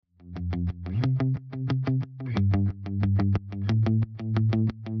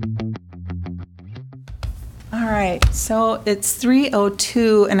right, so it's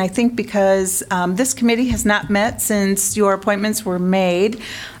 3:02, and I think because this committee has not met since your appointments were made,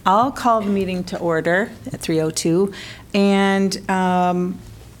 I'll call the meeting to order at 3:02. And,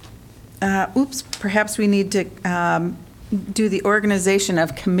 perhaps we need to do the organization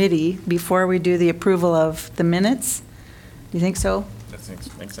of committee before we do the approval of the minutes. Do you think so? That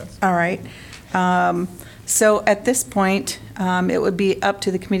makes sense. All right. So at this point, it would be up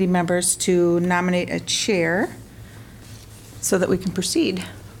to the committee members to nominate a chair so that we can proceed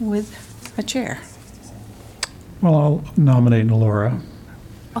with a chair. Well, I'll nominate Laura.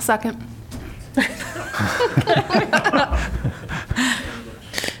 I'll second.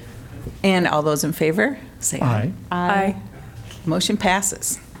 And all those in favor, say aye. Aye. Aye. Motion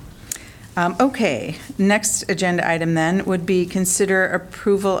passes. Okay, next agenda item then would be consider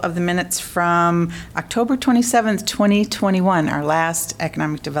approval of the minutes from October 27th, 2021, our last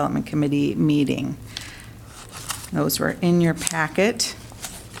Economic Development Committee meeting. Those were in your packet.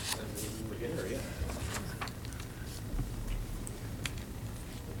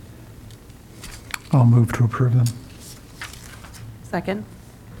 I'll move to approve them. Second.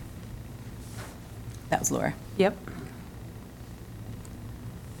 That was Laura. Yep.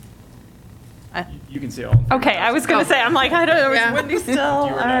 You can say all. in favor. Okay, I was going to say, I'm like, I don't know, Yeah. is Wendy still? All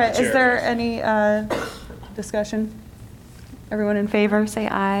You were not right, the is chair. there any discussion? Everyone in favor, say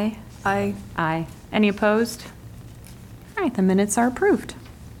aye. Aye. Aye. Any opposed? All right, the minutes are approved.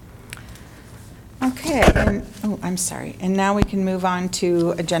 Okay, and, I'm sorry. And now we can move on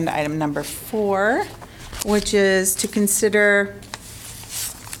to agenda item number 4, which is to consider,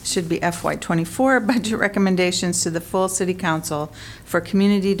 should be FY24, budget recommendations to the full city council for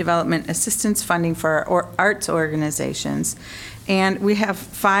community development assistance funding for our arts organizations. And we have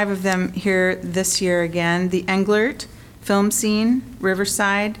 5 of them here this year again: the Englert Film Scene,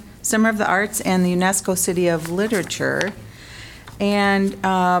 Riverside, Summer of the Arts, and the UNESCO City of Literature. And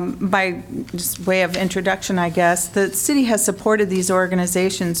by just way of introduction, I guess, the city has supported these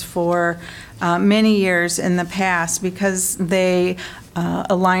organizations for many years in the past because they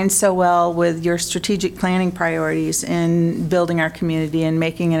align so well with your strategic planning priorities in building our community and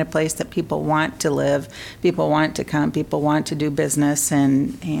making it a place that people want to live, people want to come, people want to do business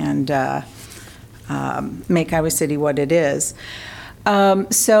and make Iowa City what it is.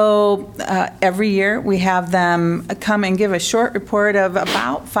 Every year we have them come and give a short report of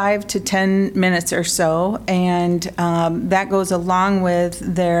about 5 to 10 minutes or so, and that goes along with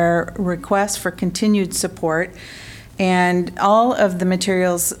their request for continued support. And all of the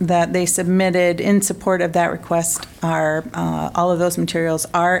materials that they submitted in support of that request are, all of those materials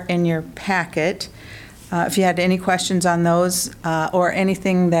are in your packet. If you had any questions on those or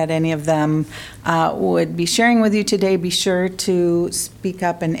anything that any of them would be sharing with you today, be sure to speak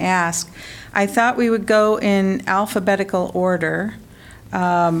up and ask. I thought we would go in alphabetical order.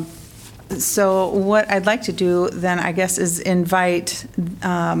 So what I'd like to do then, I guess, is invite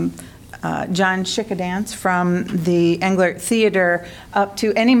John Schickadance from the Englert Theater up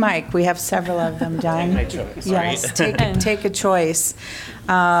to any mic. We have several of them, John. My choice, Yes, right? take a choice.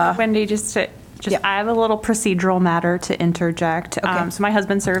 Wendy, Yeah. I have a little procedural matter to interject. Okay. So my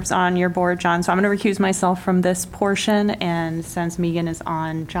husband serves on your board, John, so I'm going to recuse myself from this portion, and since Megan is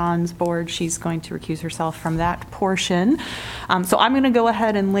on John's board, she's going to recuse herself from that portion. So I'm going to go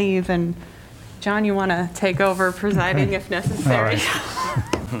ahead and leave, and John, you want to take over presiding Okay. if necessary? All right.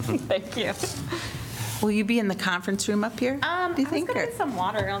 Thank you. Will you be in the conference room up here, do you think? I was going to or- get some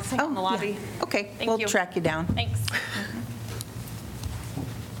water. I'll take in the yeah. lobby. Okay, Thank we'll you. track you down. Thanks.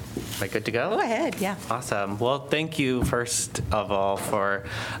 Am I good to go? Go ahead, yeah. Awesome. Well, thank you first of all for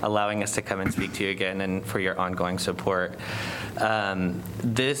allowing us to come and speak to you again and for your ongoing support.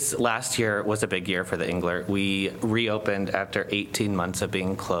 This last year was a big year for the Englert. We reopened after 18 months of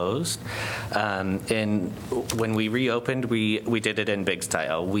being closed. And when we reopened, we did it in big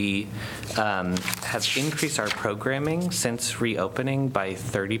style. We have increased our programming since reopening by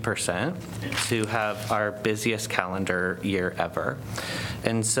 30% to have our busiest calendar year ever.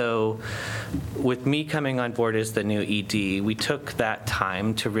 And so with me coming on board as the new ED, we took that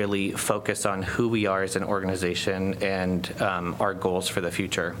time to really focus on who we are as an organization and our goals for the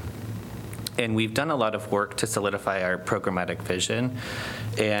future. And we've done a lot of work to solidify our programmatic vision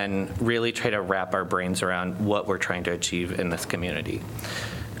and really try to wrap our brains around what we're trying to achieve in this community.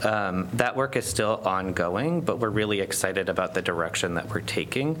 That work is still ongoing, but we're really excited about the direction that we're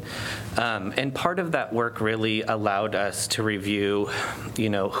taking. And part of that work really allowed us to review,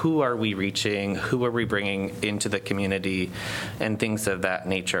 who are we reaching, who are we bringing into the community, and things of that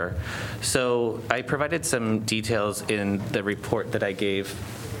nature. So I provided some details in the report that I gave,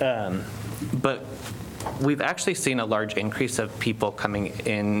 but we've actually seen a large increase of people coming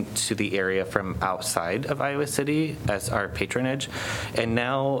into the area from outside of Iowa City as our patronage. And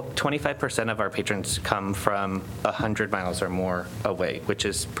now 25% of our patrons come from 100 miles or more away, which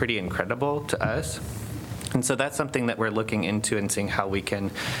is pretty incredible to us. And so that's something that we're looking into and seeing how we can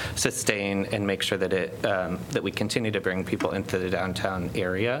sustain and make sure that that we continue to bring people into the downtown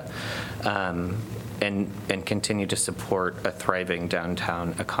area, and continue to support a thriving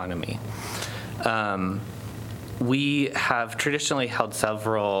downtown economy. We have traditionally held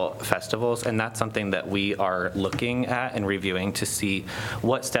several festivals, and that's something that we are looking at and reviewing to see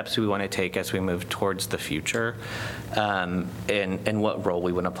what steps we want to take as we move towards the future, and what role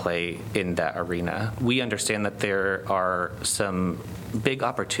we want to play in that arena. We understand that there are some big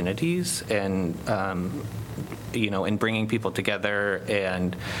opportunities and in bringing people together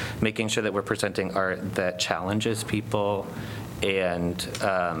and making sure that we're presenting art that challenges people and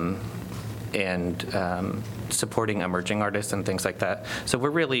supporting emerging artists and things like that. So we're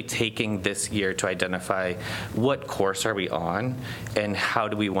really taking this year to identify what course are we on and how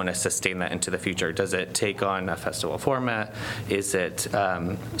do we want to sustain that into the future. Does it take on a festival format? Is it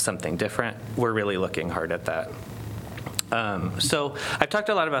something different? We're really looking hard at that. So I've talked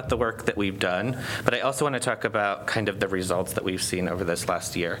a lot about the work that we've done, but I also want to talk about kind of the results that we've seen over this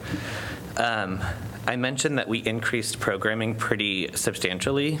last year. I mentioned that we increased programming pretty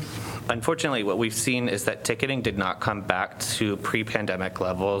substantially. Unfortunately, what we've seen is that ticketing did not come back to pre-pandemic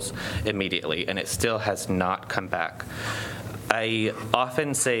levels immediately, and it still has not come back. I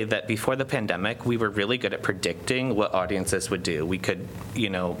often say that before the pandemic, we were really good at predicting what audiences would do. We could,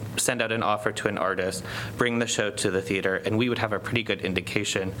 send out an offer to an artist, bring the show to the theater, and we would have a pretty good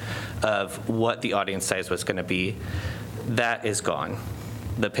indication of what the audience size was going to be. That is gone.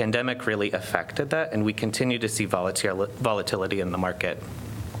 The pandemic really affected that, and we continue to see volatility in the market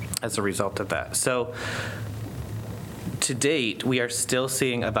as a result of that. So to date, we are still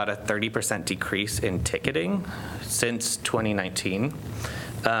seeing about a 30% decrease in ticketing since 2019.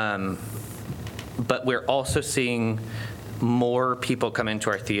 But we're also seeing more people come into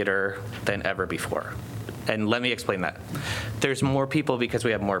our theater than ever before. And let me explain that. There's more people because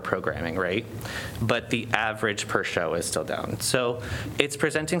we have more programming, right? But the average per show is still down. So it's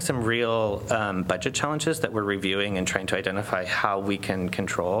presenting some real budget challenges that we're reviewing and trying to identify how we can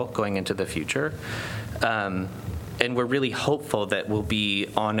control going into the future. And we're really hopeful that we'll be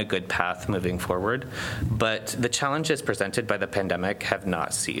on a good path moving forward. But the challenges presented by the pandemic have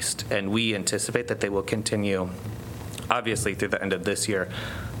not ceased. And we anticipate that they will continue, obviously, through the end of this year,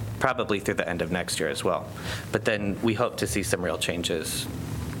 probably through the end of next year as well. But then we hope to see some real changes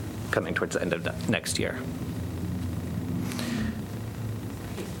coming towards the end of next year.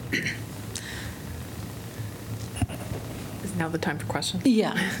 Is now the time for questions?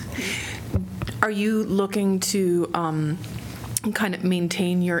 Yeah. Are you looking to kind of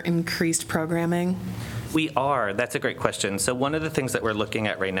maintain your increased programming? We are. That's a great question. So one of the things that we're looking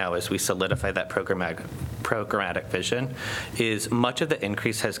at right now as we solidify that programmatic vision is much of the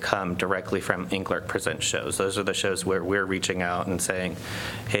increase has come directly from Englert Presents shows. Those are the shows where we're reaching out and saying,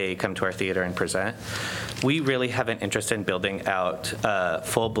 hey, come to our theater and present. We really have an interest in building out a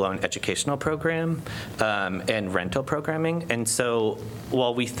full-blown educational program and rental programming. And so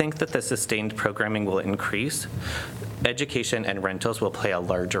while we think that the sustained programming will increase, education and rentals will play a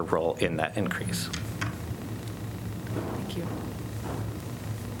larger role in that increase. Thank you.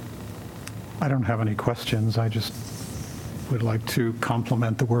 I don't have any questions. I just would like to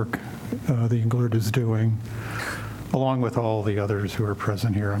compliment the work the Englert is doing, along with all the others who are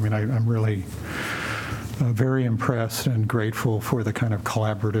present here. I mean, I'm really very impressed and grateful for the kind of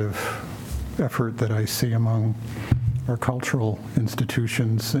collaborative effort that I see among our cultural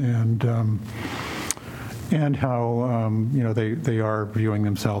institutions, and how they are viewing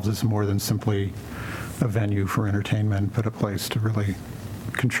themselves as more than simply a venue for entertainment, but a place to really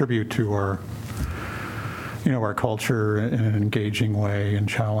contribute to our culture in an engaging way and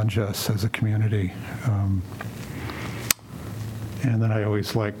challenge us as a community. And then I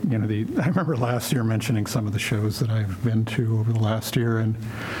always like, I remember last year mentioning some of the shows that I've been to over the last year, and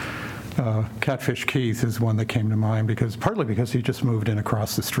Catfish Keith is one that came to mind partly because he just moved in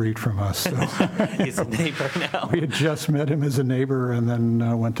across the street from us. So He's a neighbor now. we had just met him as a neighbor and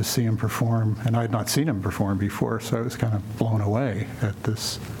then went to see him perform. And I had not seen him perform before, so I was kind of blown away at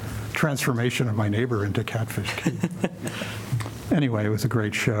this transformation of my neighbor into Catfish Keith. Anyway, it was a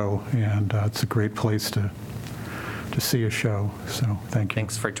great show, and it's a great place to see a show. So thank you.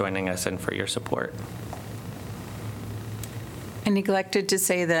 Thanks for joining us and for your support. neglected to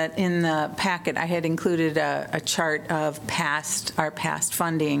say that in the packet, I had included a chart of our past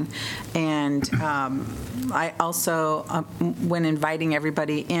funding. And I also, when inviting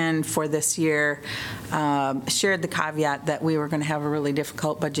everybody in for this year, shared the caveat that we were going to have a really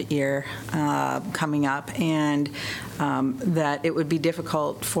difficult budget year coming up, and that it would be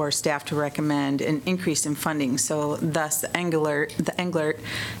difficult for staff to recommend an increase in funding. So thus, the Englert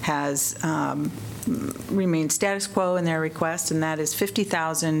has remained status quo in their request, and that is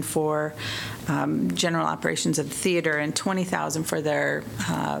 $50,000 for general operations of the theater and $20,000 for their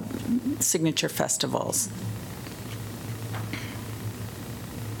signature festivals.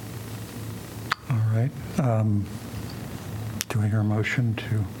 All right. Do I hear a motion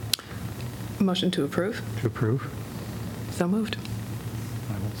Motion to approve? to approve? So moved.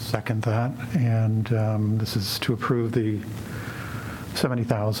 I will second that. And this is to approve the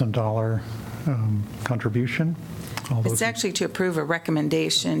 $70,000 contribution. All those It's in- actually to approve a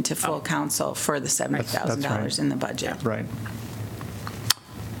recommendation to full council for the $70,000 right. in the budget. Right.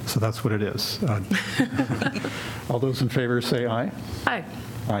 So that's what it is. All those in favor say aye. Aye.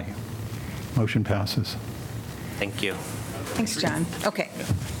 Aye. Motion passes. Thank you. Thanks, John. Okay,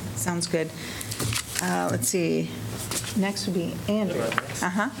 sounds good. Let's see, next would be Andrew.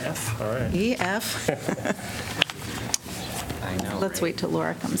 Uh-huh. F, all right. EF. I know. Let's wait till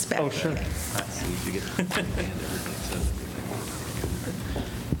Laura comes back. Oh, sure.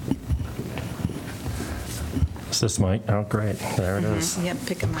 Is this mic? Oh, great. There it is. Yep,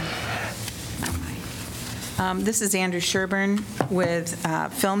 pick a mic. This is Andrew Sherburne with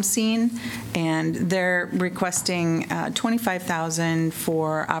Film Scene, and they're requesting $25,000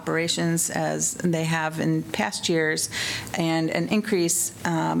 for operations as they have in past years, and an increase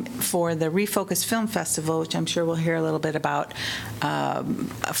for the Refocus Film Festival, which I'm sure we'll hear a little bit about,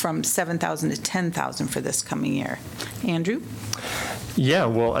 from $7,000 to $10,000 for this coming year. Andrew? Yeah,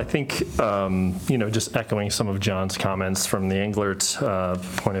 well, I think, just echoing some of John's comments from the Englert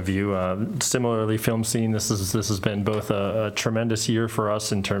point of view, similarly, Film Scene, this has been both a tremendous year for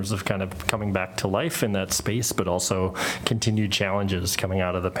us in terms of kind of coming back to life in that space, but also continued challenges coming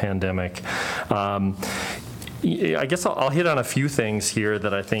out of the pandemic. I guess I'll hit on a few things here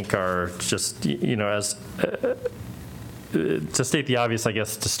that I think are just, as to state the obvious, I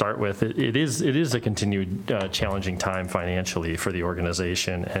guess, to start with, it is a continued challenging time financially for the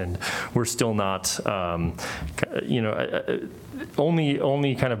organization, and we're still not,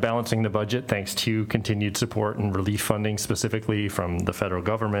 only kind of balancing the budget thanks to continued support and relief funding, specifically from the federal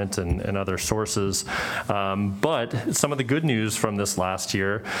government and other sources. But some of the good news from this last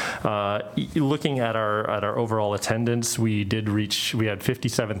year, looking at our overall attendance, we had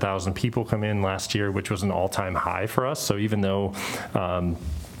 57,000 people come in last year, which was an all-time high for us. So even though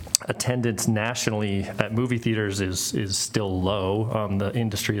attendance nationally at movie theaters is still low, the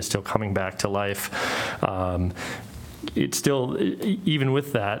industry is still coming back to life. It's still, even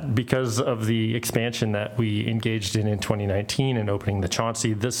with that, because of the expansion that we engaged in 2019 and opening the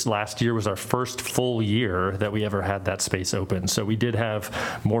Chauncey, this last year was our first full year that we ever had that space open. So we did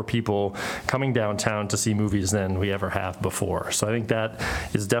have more people coming downtown to see movies than we ever have before. So I think that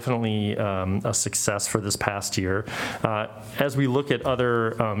is definitely a success for this past year. As we look at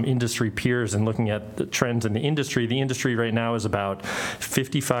other industry peers and looking at the trends in the industry right now is about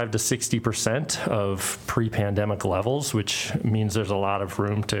 55 to 60% of pre-pandemic levels, which means there's a lot of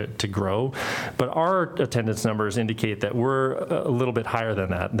room to grow. But our attendance numbers indicate that we're a little bit higher than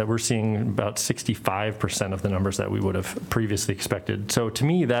that we're seeing about 65% of the numbers that we would have previously expected. So to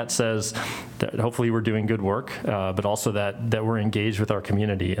me, that says that hopefully we're doing good work, but also that we're engaged with our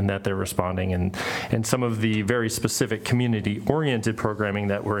community and that they're responding. And some of the very specific community-oriented programming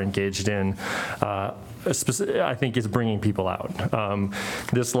that we're engaged in, I think is bringing people out.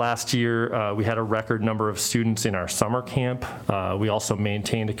 This last year, we had a record number of students in our summer camp. We also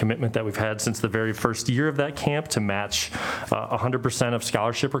maintained a commitment that we've had since the very first year of that camp to match 100% of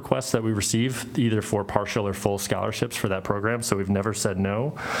scholarship requests that we receive, either for partial or full scholarships for that program, so we've never said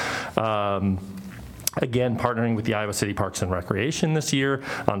no. Again, partnering with the Iowa City Parks and Recreation this year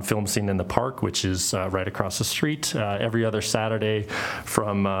on Film Scene in the Park, which is right across the street. Every other Saturday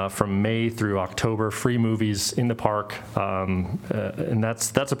from May through October, free movies in the park. And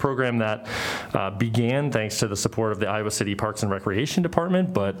that's a program that began thanks to the support of the Iowa City Parks and Recreation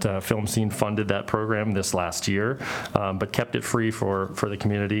Department, but Film Scene funded that program this last year, but kept it free for the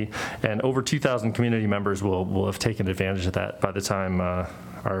community. And over 2,000 community members will have taken advantage of that by the time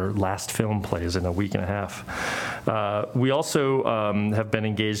our last film plays in a week and a half. We also have been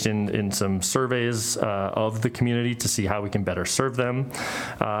engaged in some surveys of the community to see how we can better serve them.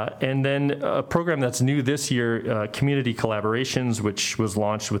 And then a program that's new this year, Community Collaborations, which was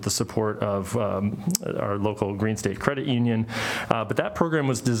launched with the support of our local Green State Credit Union. But that program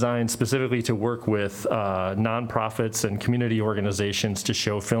was designed specifically to work with nonprofits and community organizations to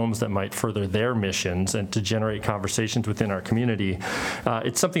show films that might further their missions and to generate conversations within our community.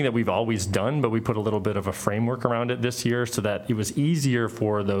 It's something that we've always done, but we put a little bit of a framework around it this year so that it was easier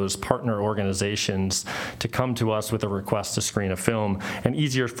for those partner organizations to come to us with a request to screen a film, and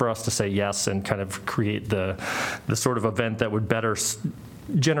easier for us to say yes and kind of create the sort of event that would better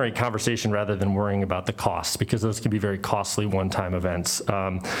generate conversation rather than worrying about the costs, because those can be very costly one-time events.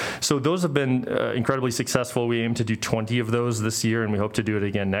 So those have been incredibly successful. We aim to do 20 of those this year, and we hope to do it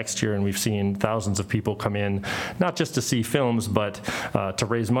again next year. And we've seen thousands of people come in, not just to see films, but to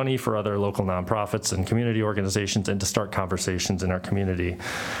raise money for other local nonprofits and community organizations and to start conversations in our community.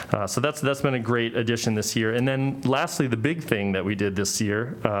 So that's been a great addition this year. And then lastly, the big thing that we did this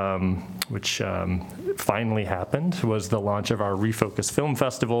year, which finally happened, was the launch of our Refocus Film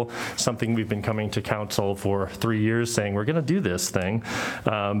Festival, something we've been coming to council for 3 years saying we're going to do this thing.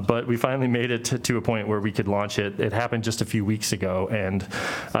 But we finally made it to a point where we could launch it. It happened just a few weeks ago, and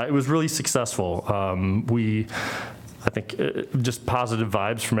it was really successful. I think just positive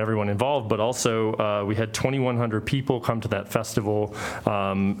vibes from everyone involved, but also we had 2,100 people come to that festival.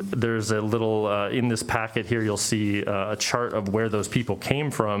 There's a little, in this packet here, you'll see a chart of where those people came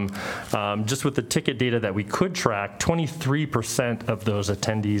from. Just with the ticket data that we could track, 23% of those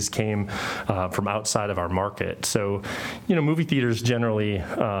attendees came from outside of our market. So, movie theaters generally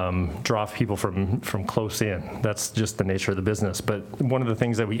draw people from close in. That's just the nature of the business. But one of the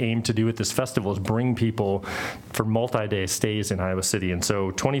things that we aim to do at this festival is bring people for multi-day stays in Iowa City. And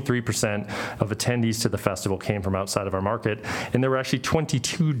so 23% of attendees to the festival came from outside of our market. And there were actually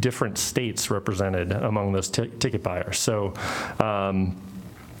 22 different states represented among those ticket buyers. So,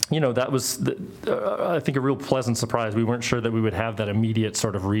 that was, I think, a real pleasant surprise. We weren't sure that we would have that immediate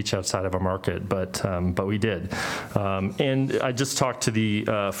sort of reach outside of our market, but we did. And I just talked to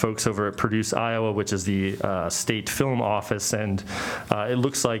the folks over at Produce Iowa, which is the state film office, and it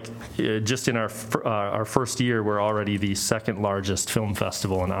looks like just in our first year, we're already the second largest film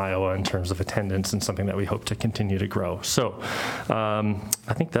festival in Iowa in terms of attendance, and something that we hope to continue to grow. So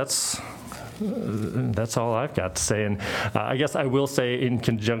I think that's all I've got to say. And I guess I will say, in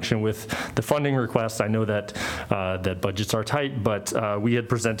conjunction with the funding request, I know that that budgets are tight, but we had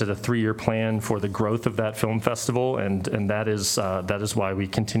presented a 3-year plan for the growth of that film festival, and that is why we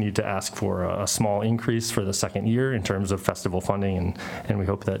continue to ask for a small increase for the second year in terms of festival funding, and we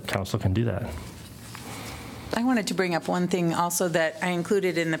hope that council can do that. I wanted to bring up one thing also that I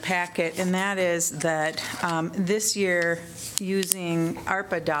included in the packet, and that is that this year, using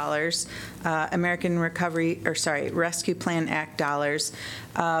ARPA dollars, Rescue Plan Act dollars,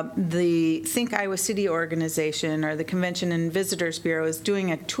 the Think Iowa City organization, or the Convention and Visitors Bureau, is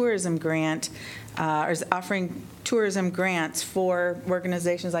doing a tourism grant, or is offering tourism grants for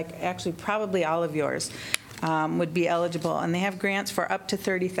organizations like, actually, probably all of yours would be eligible, and they have grants for up to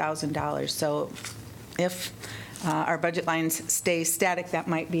 $30,000. So if our budget lines stay static, that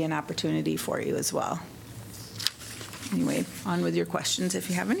might be an opportunity for you as well. Anyway, on with your questions if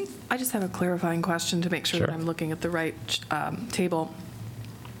you have any. I just have a clarifying question to make sure that I'm looking at the right table.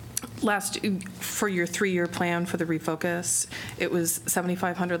 For your 3-year plan for the Refocus, it was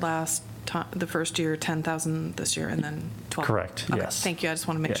 7,500 the first year, 10,000 this year, and then 12. Correct. Okay, yes. thank you. I just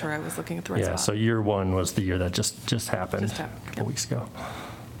want to make sure I was looking at the right spot. So year 1 was the year that just happened a couple weeks ago.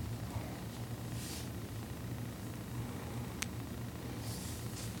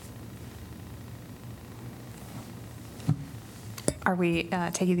 Are we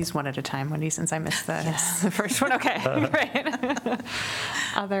taking these one at a time, Wendy, since I missed the first one? Okay, great.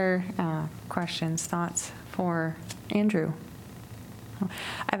 Other questions, thoughts for Andrew? I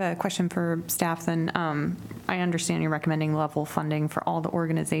have a question for staff then. I understand you're recommending level funding for all the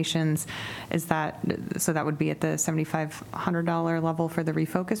organizations. So that would be at the $7,500 level for the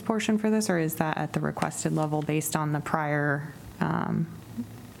Refocus portion for this, or is that at the requested level based on the prior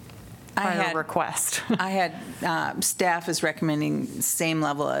request? I had staff is recommending same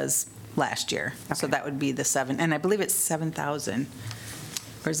level as last year. Okay. So that would be the 7, and I believe it's 7,000,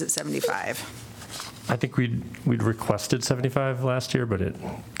 or is it 75? I think we'd requested 75 last year, but it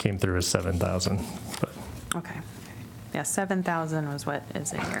came through as 7,000. Okay. Yeah, 7,000 was what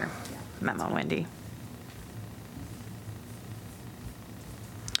is in your memo, Wendy.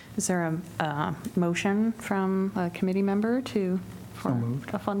 Is there a motion from a committee member for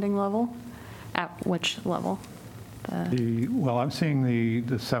a funding level? At which level? Well, I'm seeing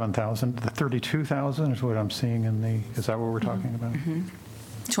the 7,000, the 32,000 is what I'm seeing in the, is that what we're talking about?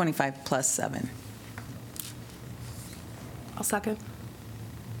 25 plus 7. I'll second.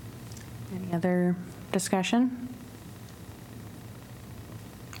 Any other discussion?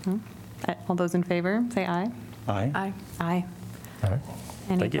 No? All those in favor, say aye. Aye. Aye. Aye. All right.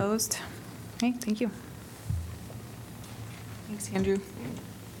 Any Thank you. opposed? Okay, thank you. Thanks, Andrew.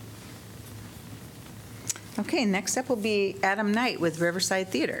 Okay, next up will be Adam Knight with Riverside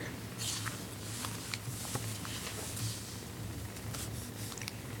Theater.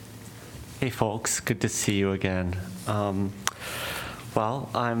 Hey folks, good to see you again. Well,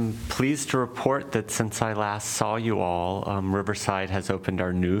 I'm pleased to report that since I last saw you all, Riverside has opened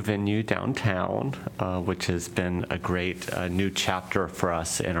our new venue downtown, which has been a great new chapter for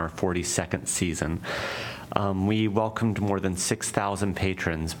us in our 42nd season. We welcomed more than 6,000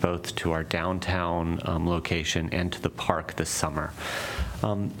 patrons both to our downtown location and to the park this summer.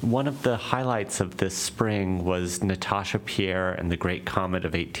 One of the highlights of this spring was Natasha Pierre and the Great Comet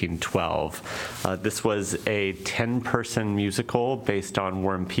of 1812. This was a 10-person musical based on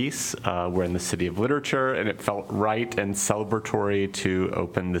War and Peace. We're in the City of Literature, and it felt right and celebratory to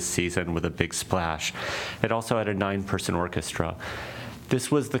open the season with a big splash. It also had a 9-person orchestra. This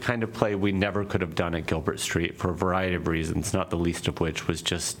was the kind of play we never could have done at Gilbert Street for a variety of reasons, not the least of which was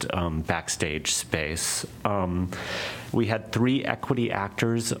just backstage space. We had 3 equity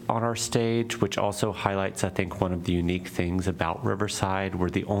actors on our stage, which also highlights, I think, one of the unique things about Riverside. We're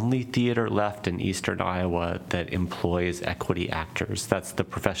the only theater left in eastern Iowa that employs equity actors. That's the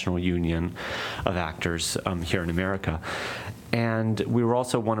professional union of actors here in America. And we were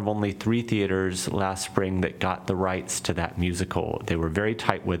also one of only 3 theaters last spring that got the rights to that musical. They were very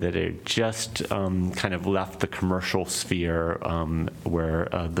tight with it. It just kind of left the commercial sphere where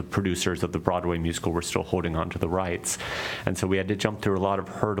the producers of the Broadway musical were still holding on to the rights. And so we had to jump through a lot of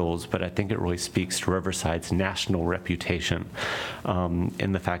hurdles, but I think it really speaks to Riverside's national reputation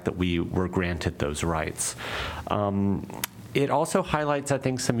in the fact that we were granted those rights. It also highlights, I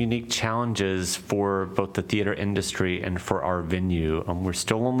think, some unique challenges for both the theater industry and for our venue. We're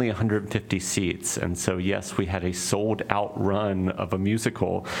still only 150 seats, and so yes, we had a sold-out run of a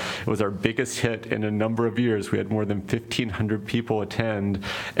musical. It was our biggest hit in a number of years. We had more than 1,500 people attend,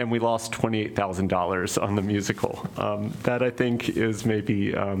 and we lost $28,000 on the musical. That, I think, is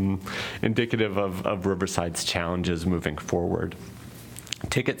maybe indicative of Riverside's challenges moving forward.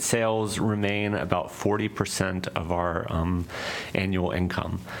 Ticket sales remain about 40% of our annual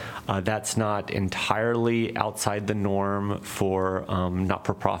income. That's not entirely outside the norm for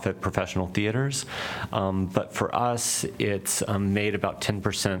not-for-profit professional theaters, but for us, it's made about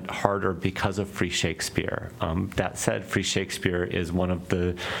 10% harder because of Free Shakespeare. That said, Free Shakespeare is one of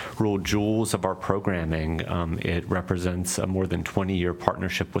the real jewels of our programming. It represents a more than 20-year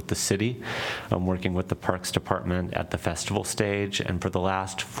partnership with the city, working with the Parks Department at the festival stage, and for the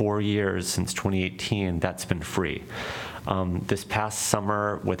last 4 years, since 2018, that's been free. This past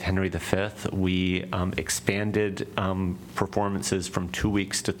summer with Henry V, we expanded performances from 2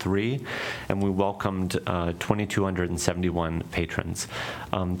 weeks to 3, and we welcomed 2,271 patrons.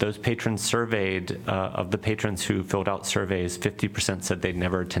 Those patrons surveyed, of the patrons who filled out surveys, 50% said they'd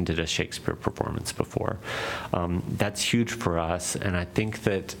never attended a Shakespeare performance before. That's huge for us, and I think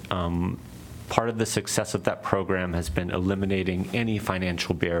that part of the success of that program has been eliminating any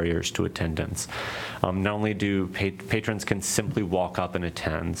financial barriers to attendance. Not only do patrons can simply walk up and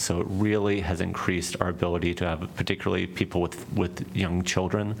attend, so it really has increased our ability to have particularly people with young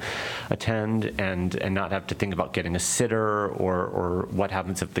children attend and not have to think about getting a sitter or what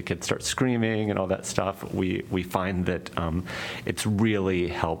happens if the kids start screaming and all that stuff. We find that it's really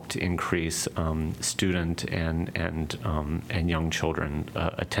helped increase student and young children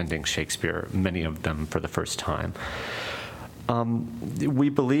attending Shakespeare, many of them for the first time. We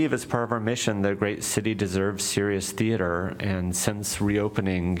believe, as part of our mission, the great city deserves serious theater, and since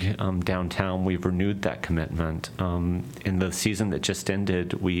reopening downtown, we've renewed that commitment. In the season that just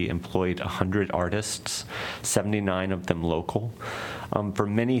ended, we employed 100 artists, 79 of them local. For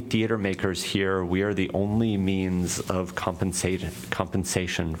many theater makers here, we are the only means of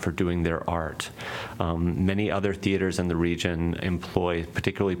compensation for doing their art. Many other theaters in the region employ,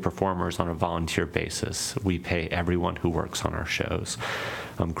 particularly performers, on a volunteer basis. We pay everyone who works on our shows.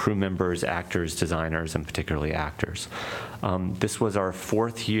 Crew members, actors, designers, and particularly actors. This was our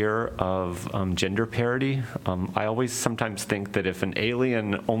 4th year of gender parity. I always sometimes think that if an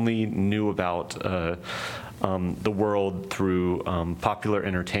alien only knew about the world through popular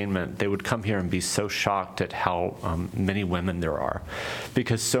entertainment, they would come here and be so shocked at how many women there are,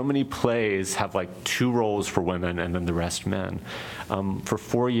 because so many plays have like 2 roles for women and then the rest men. For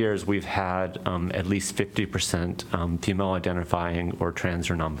 4 years, we've had at least 50% female identifying or trans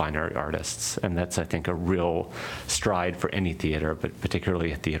or non-binary artists, and that's, I think, a real stride for any theater, but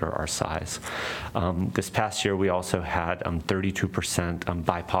particularly a theater our size. This past year, we also had 32%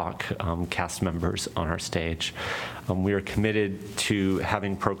 BIPOC cast members on our stage. We are committed to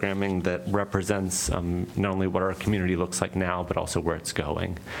having programming that represents not only what our community looks like now, but also where it's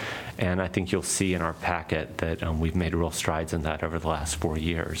going. And I think you'll see in our packet that we've made real strides in that over the last 4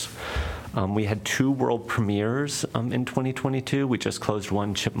 years. We had 2 world premieres in 2022. We just closed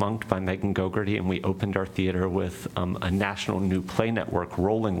one, Chipmunked by Megan Gogarty, and we opened our theater with a national new play network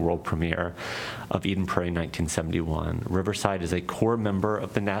rolling world premiere of Eden Prairie 1971. Riverside is a core member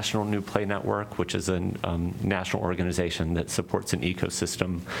of the National New Play Network, which is a national organization that supports an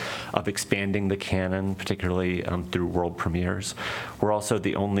ecosystem of expanding the canon, particularly through world premieres. We're also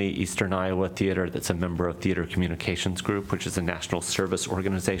the only Eastern Iowa theater that's a member of Theater Communications Group, which is a national service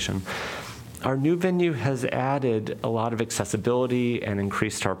organization. Our new venue has added a lot of accessibility and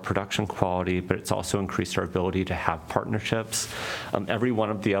increased our production quality, but it's also increased our ability to have partnerships. Every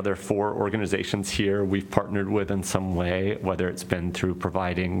one of the other 4 organizations here we've partnered with in some way, whether it's been through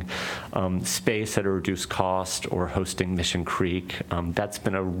providing space at a reduced cost or hosting Mission Creek. That's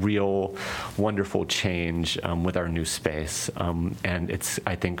been a real wonderful change with our new space. And it's,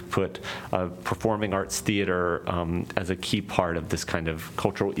 I think, put performing arts theater as a key part of this kind of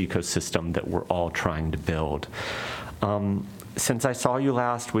cultural ecosystem that we're all trying to build. Since I saw you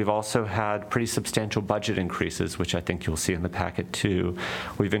last, we've also had pretty substantial budget increases, which I think you'll see in the packet too.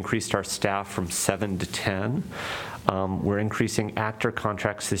 We've increased our staff from 7 to 10. We're increasing actor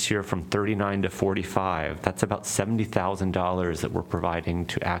contracts this year from 39 to 45. That's about $70,000 that we're providing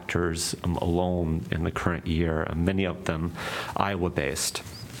to actors alone in the current year, many of them Iowa-based.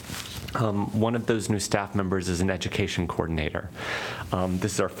 One of those new staff members is an education coordinator.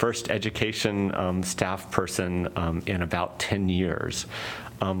 This is our first education staff person in about 10 years.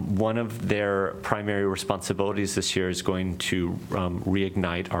 One of their primary responsibilities this year is going to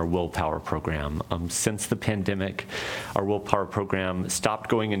reignite our Willpower program. Since the pandemic, our Willpower program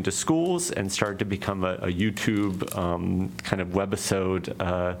stopped going into schools and started to become a YouTube kind of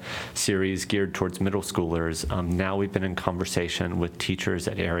webisode series geared towards middle schoolers. Now we've been in conversation with teachers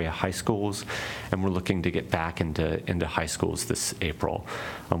at area high schools, and we're looking to get back into high schools this April.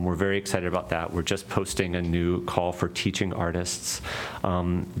 We're very excited about that. We're just posting a new call for teaching artists.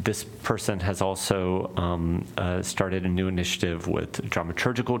 This person has also started a new initiative with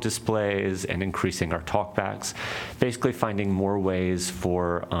dramaturgical displays and increasing our talkbacks, basically finding more ways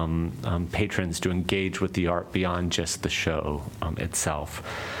for patrons to engage with the art beyond just the show itself.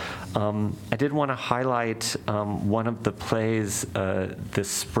 I did want to highlight one of the plays this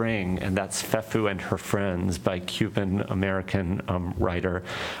spring, and that's Fefu and Her Friends by Cuban-American writer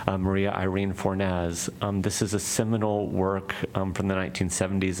Maria Irene Fornés. This is a seminal work from the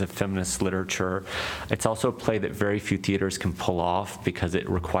 1970s of feminist literature. It's also a play that very few theaters can pull off because it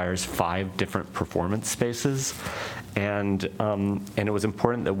requires 5 different performance spaces. And it was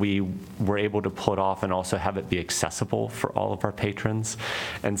important that we were able to pull it off and also have it be accessible for all of our patrons.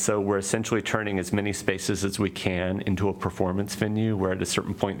 And so we're essentially turning as many spaces as we can into a performance venue where at a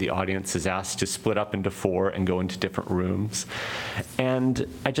certain point the audience is asked to split up into 4 and go into different rooms. And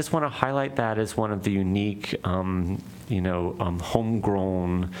I just want to highlight that as one of the unique,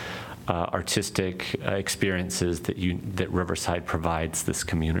 homegrown artistic experiences that Riverside provides this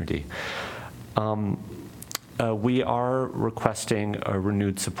community. We are requesting a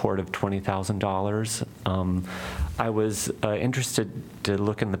renewed support of $20,000. I was interested to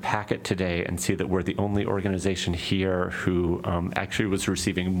look in the packet today and see that we're the only organization here who actually was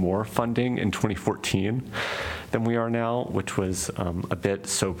receiving more funding in 2014 than we are now, which was a bit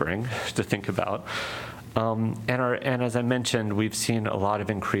sobering to think about. And as I mentioned, we've seen a lot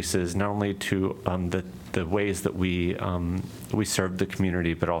of increases, not only to the ways that we serve the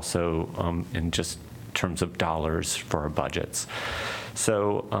community, but also in just terms of dollars for our budgets.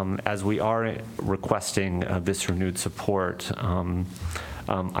 So as we are requesting this renewed support,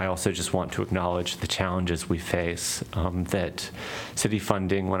 I also just want to acknowledge the challenges we face, that city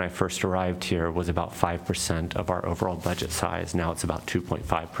funding when I first arrived here was about 5% of our overall budget size. Now it's about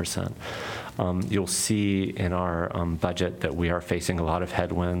 2.5%. You'll see in our budget that we are facing a lot of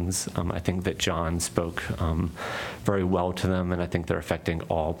headwinds. I think that John spoke very well to them, and I think they're affecting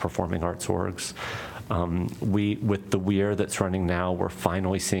all performing arts orgs. With the Weir that's running now, we're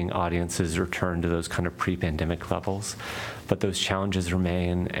finally seeing audiences return to those kind of pre-pandemic levels. But those challenges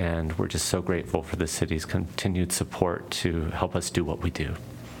remain, and we're just so grateful for the city's continued support to help us do what we do.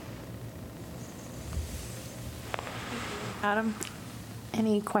 Adam,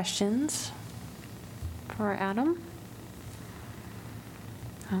 any questions for Adam?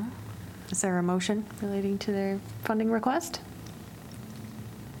 Huh? Is there a motion relating to their funding request?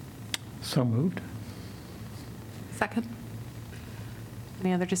 So moved. Second.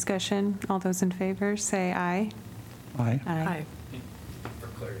 Any other discussion? All those in favor, say aye. Aye. Aye. For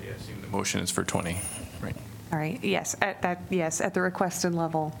clarity, I assume the motion is for 20, right? All right, yes, at the requested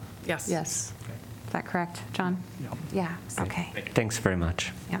level. Yes. Yes. Is that correct, John? Yeah. Yeah, okay. Thanks very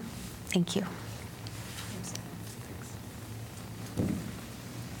much. Yeah, thank you.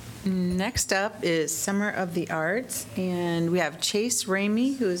 Next up is Summer of the Arts, and we have Chase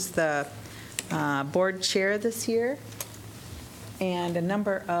Ramey, who's the board chair this year, and a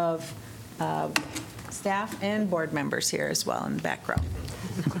number of staff and board members here as well in the back row.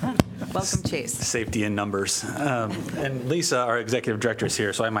 Welcome, Chase. Safety in numbers. And Lisa, our executive director, is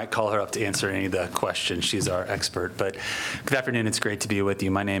here, so I might call her up to answer any of the questions. She's our expert. But good afternoon. It's great to be with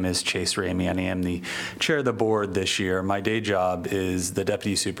you. My name is Chase Ramey, and I am the chair of the board this year. My day job is the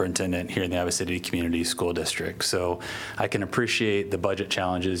deputy superintendent here in the Iowa City Community School District. So I can appreciate the budget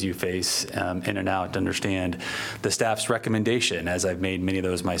challenges you face in and out, to understand the staff's recommendation, as I've made many of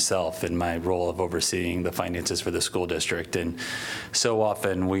those myself in my role of overseeing the finances for the school district. And so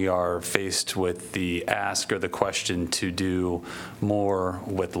often we are faced with the ask or the question to do more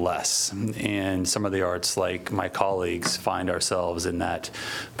with less. And some of the arts, like my colleagues, find ourselves in that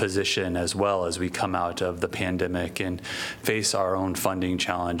position as well as we come out of the pandemic and face our own funding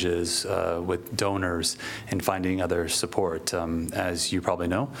challenges with donors and finding other support. As you probably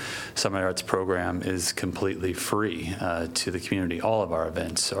know, Summer of the Arts program is completely free to the community. All of our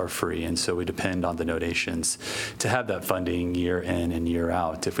events are free, and so we depend on the donations to have that funding year in and year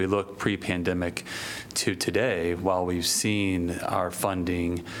out. If we look pre-pandemic to today, while we've seen our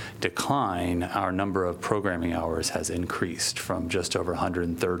funding decline, our number of programming hours has increased from just over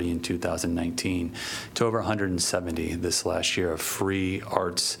 130 in 2019 to over 170 this last year of free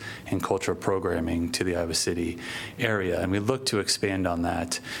arts and cultural programming to the Iowa City area. And we look to expand on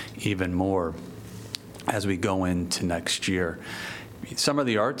that even more as we go into next year. Summer of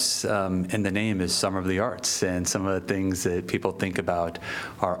the Arts, and the name is Summer of the Arts, and some of the things that people think about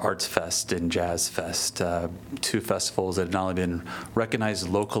are Arts Fest and Jazz Fest, two festivals that have not only been recognized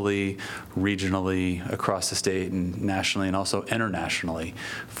locally, regionally, across the state and nationally, and also internationally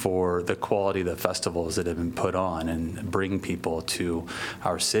for the quality of the festivals that have been put on and bring people to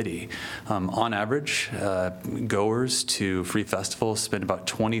our city. On average, goers to free festivals spend about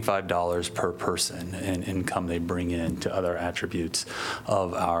 $25 per person in income they bring in to other attributes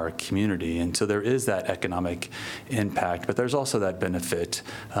of our community. And so there is that economic impact, but there's also that benefit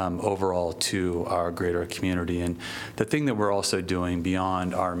overall to our greater community. And the thing that we're also doing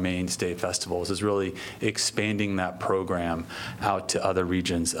beyond our main state festivals is really expanding that program out to other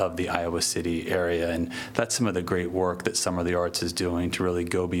regions of the Iowa City area. And that's some of the great work that Summer of the Arts is doing to really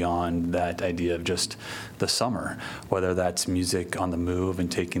go beyond that idea of just the summer, whether that's Music on the Move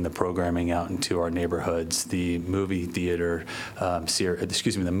and taking the programming out into our neighborhoods, the movie theater,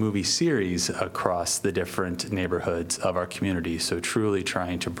 the movie series across the different neighborhoods of our community. So truly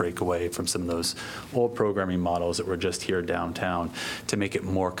trying to break away from some of those old programming models that were just here downtown to make it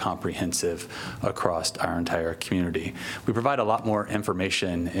more comprehensive across our entire community. We provide a lot more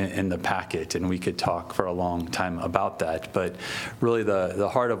information in the packet, and we could talk for a long time about that. But really the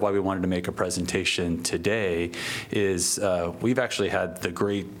heart of why we wanted to make a presentation today is we've actually had the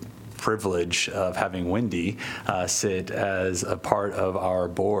great privilege of having Wendy sit as a part of our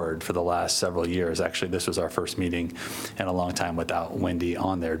board for the last several years. Actually, this was our first meeting in a long time without Wendy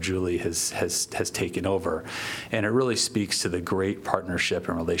on there. Julie has taken over, and it really speaks to the great partnership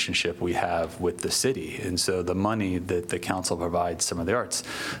and relationship we have with the city. And so the money that the council provides Summer of the Arts,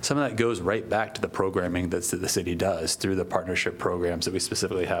 some of that goes right back to the programming that the city does through the partnership programs that we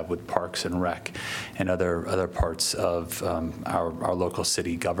specifically have with Parks and Rec and other parts of our local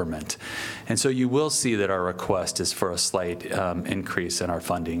city government. improvement. And so you will see that our request is for a slight increase in our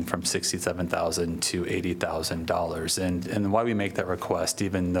funding from $67,000 to $80,000. And why we make that request,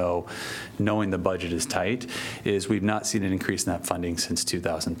 even though knowing the budget is tight, is we've not seen an increase in that funding since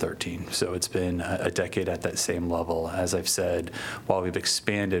 2013. So it's been a decade at that same level. As I've said, while we've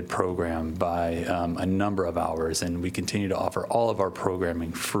expanded program by a number of hours, and we continue to offer all of our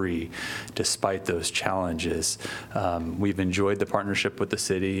programming free despite those challenges, we've enjoyed the partnership with the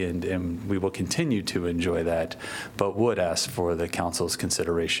city, and we will continue to enjoy that, but would ask for the council's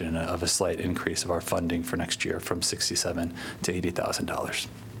consideration of a slight increase of our funding for next year from $67,000 to $80,000.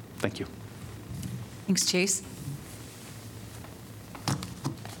 Thank you. Thanks, Chase.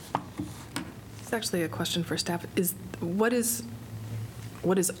 It's actually a question for staff. What is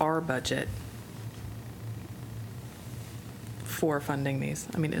our budget for funding these?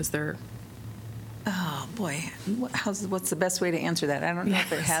 I mean, is there? Oh, boy. What's the best way to answer that? I don't know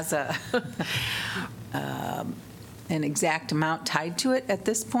if it has an exact amount tied to it at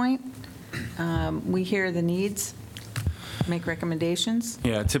this point. We hear the needs, make recommendations.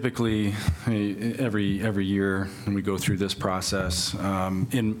 Yeah, typically, every year when we go through this process,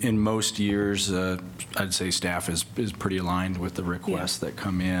 in most years, I'd say staff is pretty aligned with the requests that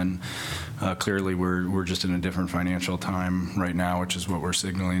come in. Clearly, we're just in a different financial time right now, which is what we're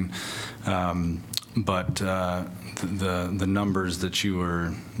signaling. But the numbers that you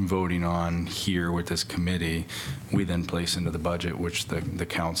are voting on here with this committee, we then place into the budget, which the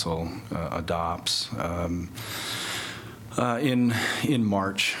council adopts in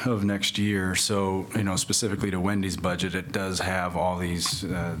March of next year. So, specifically to Wendy's budget, it does have all these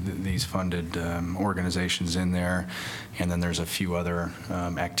funded organizations in there, and then there's a few other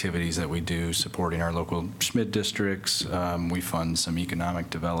activities that we do supporting our local SMID districts. We fund some economic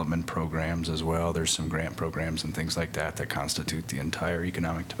development programs as well. There's some grant programs and things like that that constitute the entire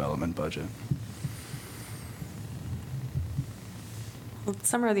economic development budget. Well,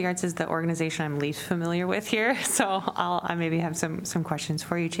 Summer of the Arts is the organization I'm least familiar with here, so I maybe have some questions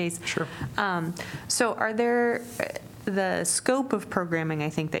for you, Chase. Sure. So are there, the scope of programming I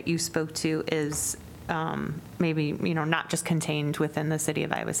think that you spoke to is maybe, not just contained within the city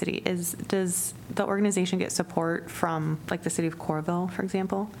of Iowa City. Does the organization get support from like the city of Coralville, for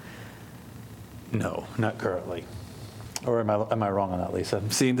example? No, not currently. Or am I wrong on that, Lisa?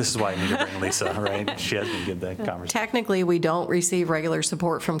 See, this is why I need to bring Lisa, right? She has been good at that conversation. Technically, we don't receive regular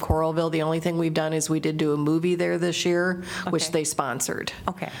support from Coralville. The only thing we've done is we did do a movie there this year, which Okay. they sponsored.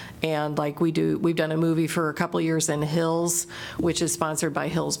 Okay. And we've done a movie for a couple of years in Hills, which is sponsored by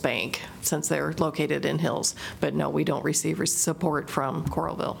Hills Bank, since they're located in Hills. But no, we don't receive support from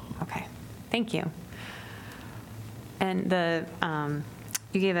Coralville. Okay, thank you. And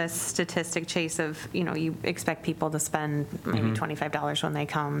you gave a statistic, Chase, of, you expect people to spend maybe $25 when they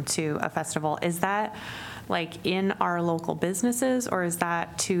come to a festival. Is that like in our local businesses, or is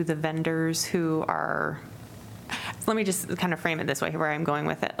that to the vendors who are, let me just kind of frame it this way, where I'm going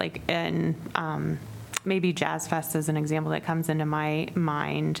with it. Like in maybe Jazz Fest is an example that comes into my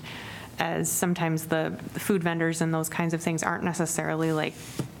mind, as sometimes the food vendors and those kinds of things aren't necessarily like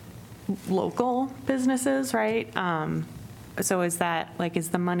local businesses, right? So is that, is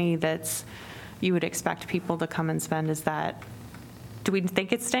the money that's, you would expect people to come and spend, do we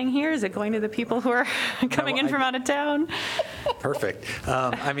think it's staying here? Is it going to the people who are coming in from out of town? Perfect.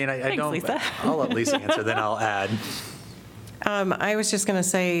 I Thanks, don't, Lisa. I'll let Lisa answer, then I'll add. I was just going to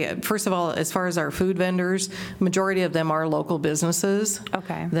say, first of all, as far as our food vendors, majority of them are local businesses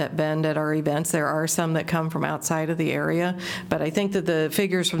Okay. that vend at our events. There are some that come from outside of the area, but I think that the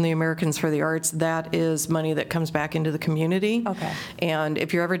figures from the Americans for the Arts, that is money that comes back into the community. Okay. And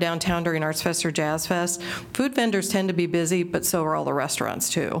if you're ever downtown during Arts Fest or Jazz Fest, food vendors tend to be busy, but so are all the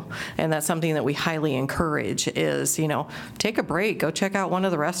restaurants too. And that's something that we highly encourage is, take a break, go check out one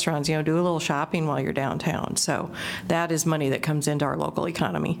of the restaurants, do a little shopping while you're downtown. So that is money that comes into our local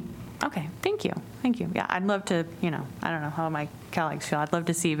economy. Okay, thank you. Yeah, I'd love to, I don't know how my colleagues feel. I'd love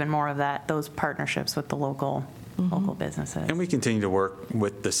to see even more of that, those partnerships with the local businesses. And we continue to work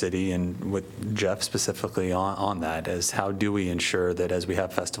with the city and with Jeff specifically on that, as how do we ensure that as we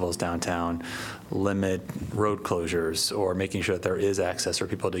have festivals downtown, limit road closures or making sure that there is access for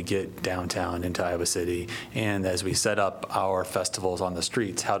people to get downtown into Iowa City. And as we set up our festivals on the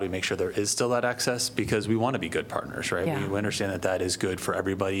streets, how do we make sure there is still that access? Because we want to be good partners, right? Yeah. We understand that that is good for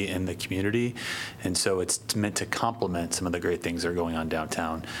everybody in the community. And so it's meant to complement some of the great things that are going on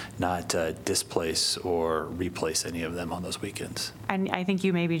downtown, not displace or replace any of them on those weekends. And I think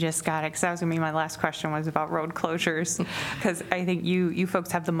you maybe just got it, because that was going to be my last question, was about road closures, because I think you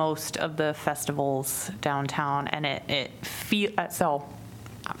folks have the most of the festivals downtown, and it feels so.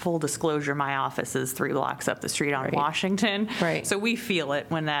 full disclosure, my office is 3 blocks up the street on Right. Washington. Right. So we feel it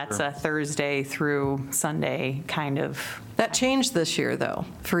when that's a Thursday through Sunday kind of. That changed this year, though,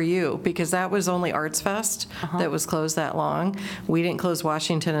 for you, because that was only Arts Fest that was closed that long. We didn't close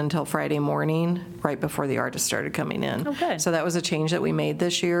Washington until Friday morning, right before the artists started coming in. Oh, good. So that was a change that we made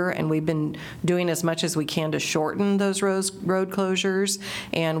this year, and we've been doing as much as we can to shorten those road closures.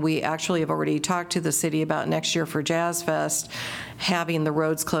 And we actually have already talked to the city about next year for Jazz Fest, having the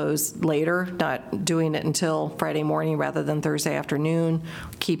roads closed later, not doing it until Friday morning rather than Thursday afternoon,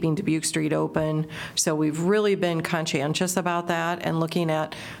 keeping Dubuque Street open. So we've really been conscientious about that and looking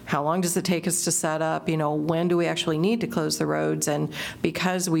at how long does it take us to set up, when do we actually need to close the roads? And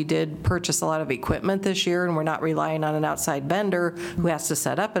because we did purchase a lot of equipment this year and we're not relying on an outside vendor who has to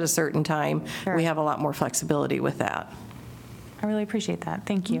set up at a certain time, Sure. we have a lot more flexibility with that. I really appreciate that.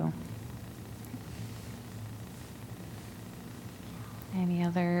 Thank you. Any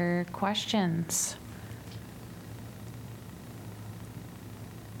other questions?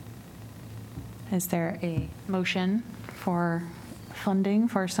 Is there a motion for funding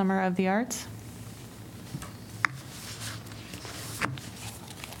for Summer of the Arts?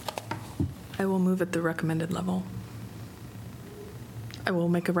 I will move at the recommended level. I will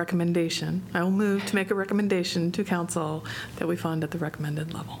make a recommendation. I will move to make a recommendation to council that we fund at the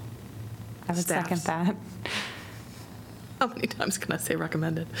recommended level. I would second Staffs. that. How many times can I say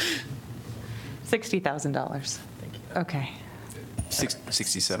recommended? $60,000. Okay.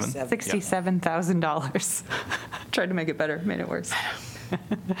 67? $67,000. Tried to make it better, made it worse.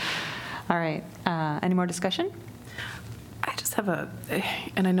 All right, any more discussion? I just have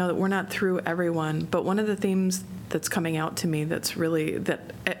and I know that we're not through everyone, but one of the themes that's coming out to me that's really,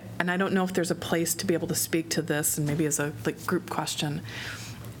 and I don't know if there's a place to be able to speak to this, and maybe as a group question,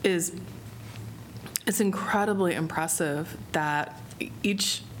 is it's incredibly impressive that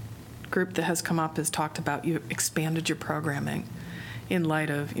each group that has come up has talked about you expanded your programming in light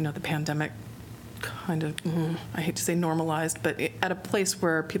of, the pandemic kind of, I hate to say normalized, but at a place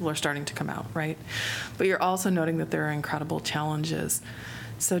where people are starting to come out, right? But you're also noting that there are incredible challenges.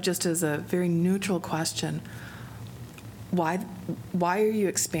 So just as a very neutral question, why are you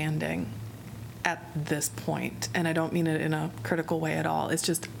expanding at this point? And I don't mean it in a critical way at all. It's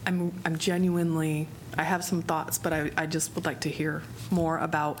just, I'm genuinely, I have some thoughts, but I just would like to hear more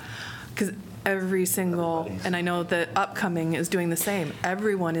about, because every single, and I know that Upcoming is doing the same,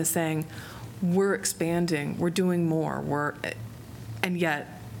 everyone is saying, we're expanding, we're doing more, and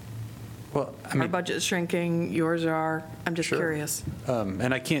yet, Well, our budget's shrinking, yours are, I'm just curious.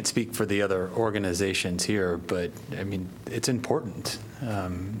 And I can't speak for the other organizations here, but I mean, it's important.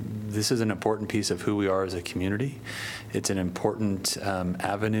 This is an important piece of who we are as a community. It's an important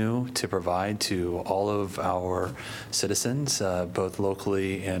avenue to provide to all of our citizens, both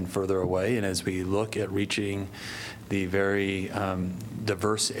locally and further away. And as we look at reaching the very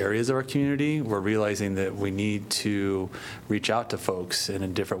diverse areas of our community, we're realizing that we need to reach out to folks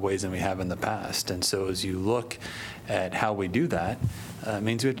in different ways than we have in the past. And so as you look at how we do that, it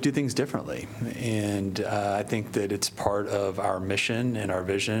means we have to do things differently. And I think that it's part of our mission and our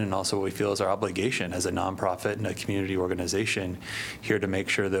vision, and also what we feel is our obligation as a nonprofit and a community organization here to make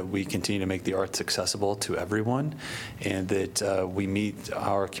sure that we continue to make the arts accessible to everyone, and that we meet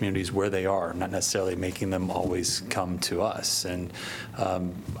our communities where they are, not necessarily making them always come to us. And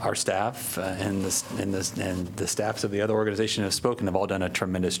our staff and the staffs of the other organizations have spoken have all done a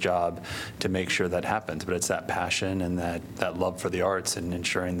tremendous job to make sure that happens. But it's that passion and that love for the arts and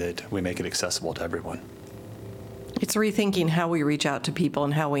ensuring that we make it accessible to everyone. It's rethinking how we reach out to people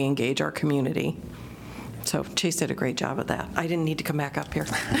and how we engage our community. So Chase did a great job of that. I didn't need to come back up here.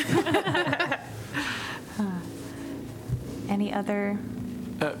 Any other?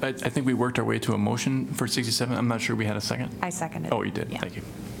 I think we worked our way to a motion for 67. I'm not sure we had a second. I seconded. Oh, you did. Yeah. Thank you.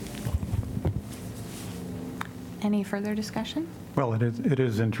 Any further discussion? Well, it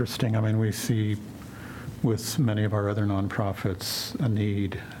is interesting. I mean, we see with many of our other nonprofits a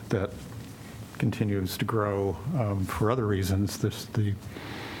need that continues to grow for other reasons.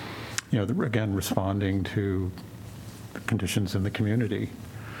 Again, responding to the conditions in the community.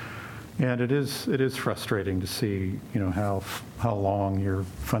 And it is frustrating to see, how long your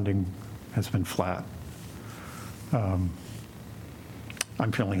funding has been flat. I'm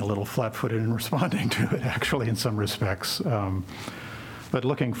feeling a little flat-footed in responding to it, actually, in some respects. But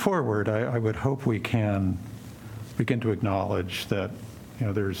looking forward, I would hope we can begin to acknowledge that,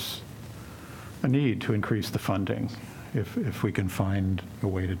 there's a need to increase the funding if we can find a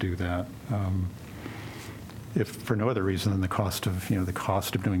way to do that. If for no other reason than the cost of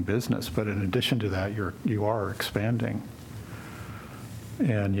doing business. But in addition to that, you are expanding.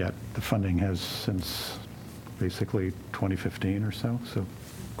 And yet the funding has since basically 2015 or so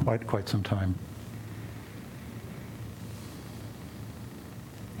quite some time.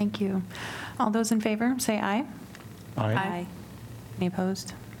 Thank you. All those in favor, say aye. Aye. Any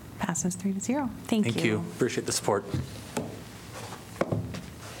opposed? Passes 3-0. Thank you. Thank you. Appreciate the support.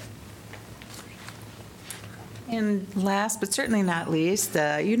 And last, but certainly not least,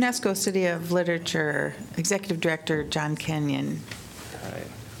 the UNESCO City of Literature Executive Director, John Kenyon. I'm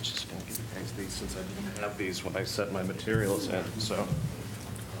just going to give you guys these since I didn't have these when I set my materials in, so.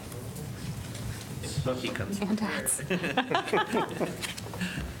 He comes. Sorry,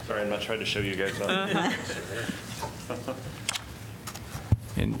 I'm not trying to show you guys up.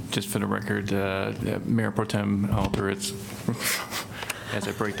 And just for the record, Mayor Pro Tem Alderitz, as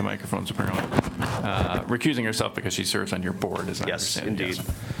I break the microphones apparently, recusing herself because she serves on your board, as I understand. Yes, indeed.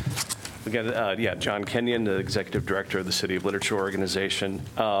 Again, John Kenyon, the Executive Director of the City of Literature Organization.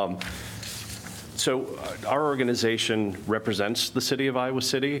 So our organization represents the city of Iowa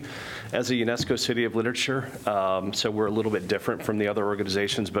City as a UNESCO City of Literature. So we're a little bit different from the other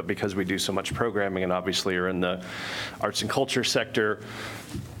organizations, but because we do so much programming and obviously are in the arts and culture sector,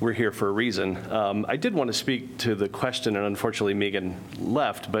 we're here for a reason. I did want to speak to the question, and unfortunately Megan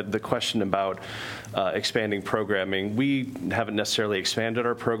left, but the question about expanding programming. We haven't necessarily expanded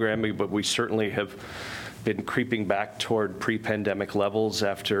our programming, but we certainly have been creeping back toward pre-pandemic levels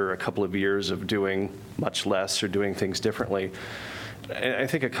after a couple of years of doing much less or doing things differently. And I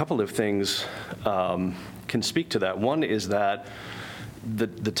think a couple of things can speak to that. One is that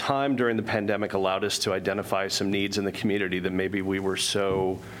the time during the pandemic allowed us to identify some needs in the community that maybe we were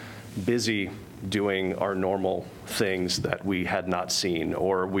so busy doing our normal things that we had not seen,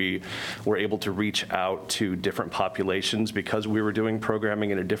 or we were able to reach out to different populations because we were doing programming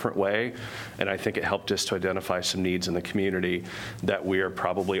in a different way. And I think it helped us to identify some needs in the community that we are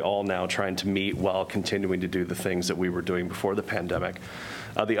probably all now trying to meet while continuing to do the things that we were doing before the pandemic.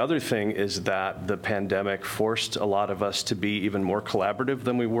 The other thing is that the pandemic forced a lot of us to be even more collaborative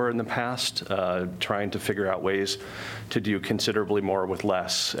than we were in the past, trying to figure out ways to do considerably more with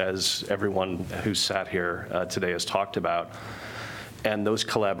less, as everyone who's sat here today has talked about. And those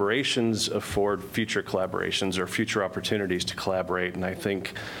collaborations afford future collaborations or future opportunities to collaborate. And I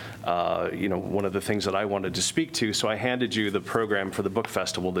think, one of the things that I wanted to speak to, so I handed you the program for the book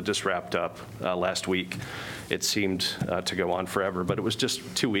festival that just wrapped up last week. It seemed to go on forever, but it was just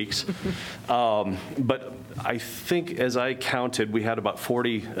 2 weeks. But I think as I counted, we had about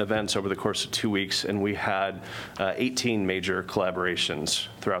 40 events over the course of 2 weeks, and we had 18 major collaborations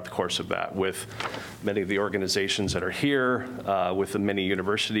throughout the course of that with many of the organizations that are here, with the many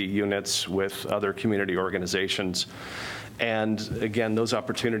university units, with other community organizations. And again, those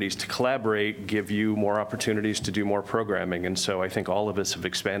opportunities to collaborate give you more opportunities to do more programming. And so I think all of us have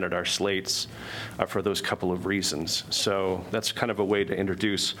expanded our slates for those couple of reasons. So that's kind of a way to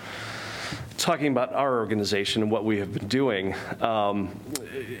introduce talking about our organization and what we have been doing.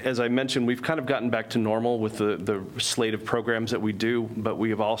 As I mentioned, we've kind of gotten back to normal with the slate of programs that we do, but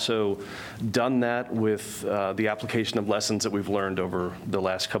we have also done that with the application of lessons that we've learned over the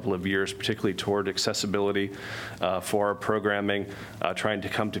last couple of years, particularly toward accessibility for our programming, trying to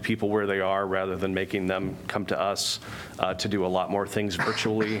come to people where they are rather than making them come to us to do a lot more things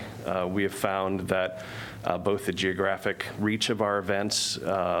virtually. We have found that both the geographic reach of our events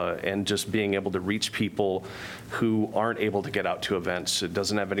and just being able to reach people who aren't able to get out to events. It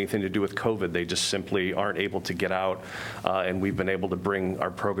doesn't have anything to do with COVID. They just simply aren't able to get out, and we've been able to bring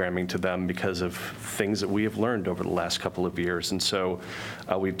our programming to them because of things that we have learned over the last couple of years. And so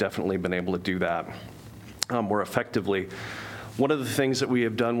we've definitely been able to do that more effectively. One of the things that we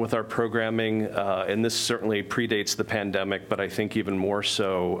have done with our programming, and this certainly predates the pandemic, but I think even more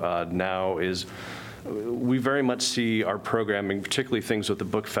so now, is we very much see our programming, particularly things with the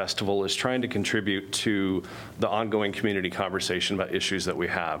book festival, as trying to contribute to the ongoing community conversation about issues that we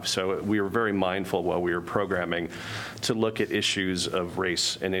have. So we were very mindful while we were programming to look at issues of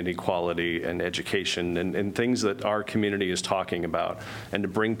race and inequality and education and things that our community is talking about, and to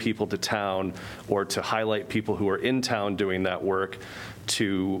bring people to town or to highlight people who are in town doing that work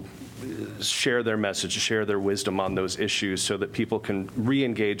to share their message, share their wisdom on those issues so that people can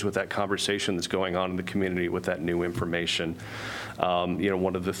re-engage with that conversation that's going on in the community with that new information.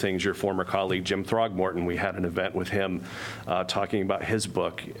 One of the things, your former colleague, Jim Throgmorton, we had an event with him talking about his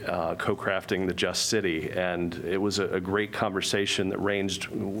book, Co-Crafting the Just City, and it was a great conversation that ranged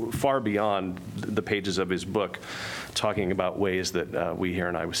far beyond the pages of his book, talking about ways that we here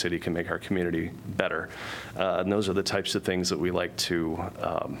in Iowa City can make our community better. And those are the types of things that we like to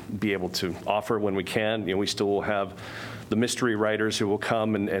be be able to offer when we can. We still will have the mystery writers who will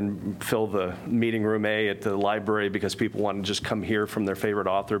come and fill the meeting room A at the library because people want to just come hear from their favorite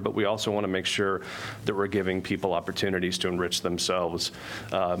author, but we also want to make sure that we're giving people opportunities to enrich themselves,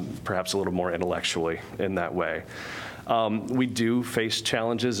 perhaps a little more intellectually in that way. We do face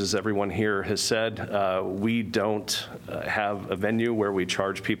challenges, as everyone here has said. We don't have a venue where we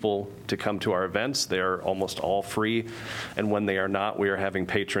charge people to come to our events. They are almost all free, and when they are not, we are having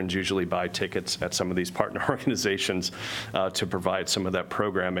patrons usually buy tickets at some of these partner organizations to provide some of that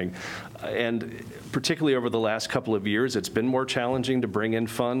programming. And particularly over the last couple of years, it's been more challenging to bring in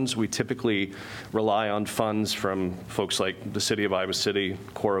funds. We typically rely on funds from folks like the City of Iowa City,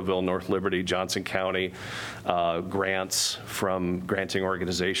 Coralville, North Liberty, Johnson County, grants from granting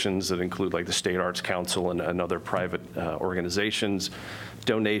organizations that include like the State Arts Council and other private organizations,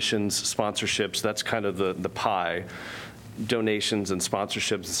 donations, sponsorships. That's kind of the pie. Donations and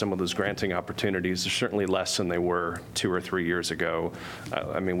sponsorships and some of those granting opportunities are certainly less than they were 2 or 3 years ago.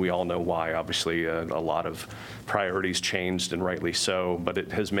 I mean, we all know why. Obviously, a lot of priorities changed, and rightly so, but it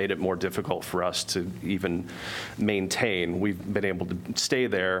has made it more difficult for us to even maintain. We've been able to stay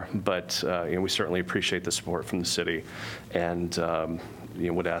there, but we certainly appreciate the support from the city, and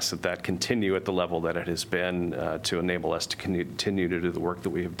would ask that continue at the level that it has been to enable us to continue to do the work that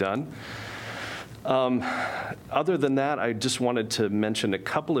we have done. Other than that, I just wanted to mention a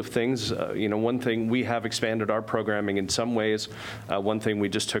couple of things. One thing, we have expanded our programming in some ways. One thing, we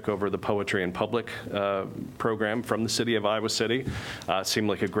just took over the Poetry in Public program from the City of Iowa City. Seemed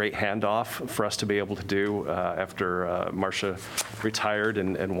like a great handoff for us to be able to do after Marcia retired,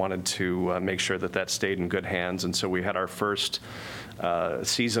 and wanted to make sure that stayed in good hands. And so we had our first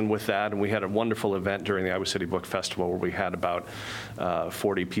season with that, and we had a wonderful event during the Iowa City Book Festival where we had about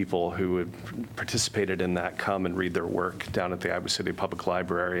 40 people who had participated in that come and read their work down at the Iowa City Public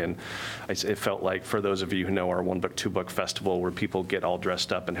Library. And it felt like, for those of you who know our One Book, Two Book Festival, where people get all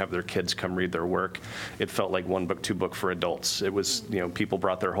dressed up and have their kids come read their work, it felt like One Book, Two Book for adults. It was, people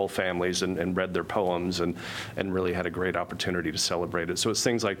brought their whole families and read their poems and really had a great opportunity to celebrate it. So it's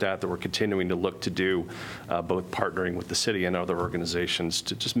things like that we're continuing to look to do, both partnering with the city and other organizations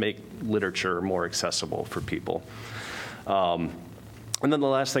to just make literature more accessible for people. And then the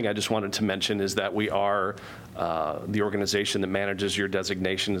last thing I just wanted to mention is that we are the organization that manages your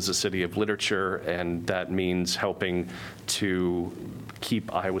designation as a city of literature, and that means helping to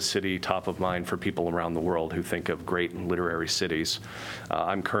keep Iowa City top of mind for people around the world who think of great literary cities.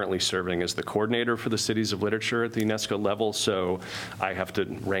 I'm currently serving as the coordinator for the Cities of Literature at the UNESCO level, so I have to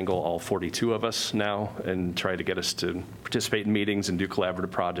wrangle all 42 of us now and try to get us to participate in meetings and do collaborative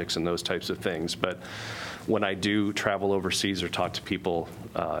projects and those types of things. But when I do travel overseas or talk to people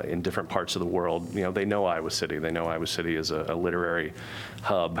in different parts of the world, they know Iowa City. They know Iowa City is a literary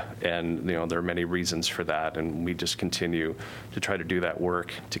hub, and there are many reasons for that. And we just continue to try to do that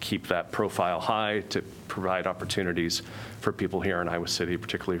work to keep that profile high, to provide opportunities for people here in Iowa City,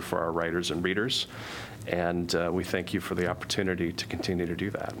 particularly for our writers and readers. And we thank you for the opportunity to continue to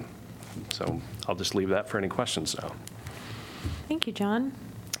do that. So I'll just leave that for any questions now. Thank you, John.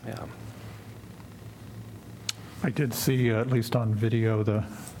 Yeah. I did see, at least on video, the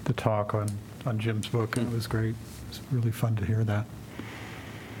talk on Jim's book, and it was great. It was really fun to hear that.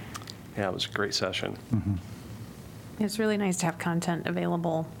 Yeah, it was a great session. Mm-hmm. It's really nice to have content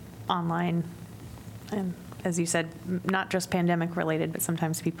available online. And as you said, not just pandemic related, but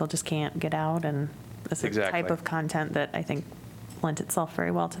sometimes people just can't get out, and this is the type of content that I think lent itself very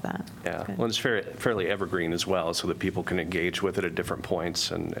well to that. Yeah, well, it's fairly evergreen as well, so that people can engage with it at different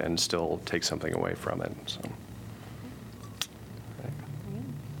points and still take something away from it. So.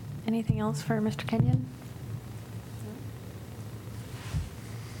 Anything else for Mr. Kenyon?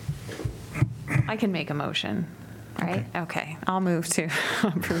 I can make a motion, right? Okay. I'll move to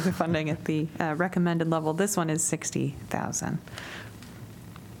approve the funding at the recommended level. This one is $60,000.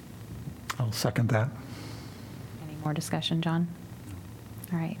 I'll second that. Any more discussion, John?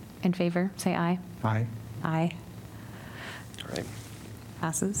 All right. In favor, say aye. Aye. Aye. All right.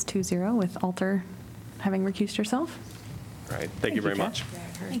 Passes 2-0 with Alter having recused herself. All right. Thank you very much.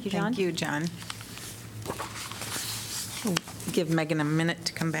 Thank you, John. Thank you, John. We'll give Megan a minute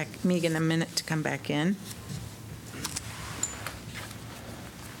to come back in.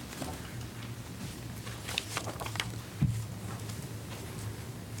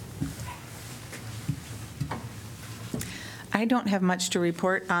 I don't have much to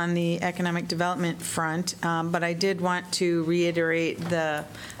report on the economic development front, but I did want to reiterate the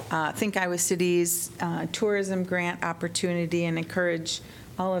Think Iowa City's tourism grant opportunity and encourage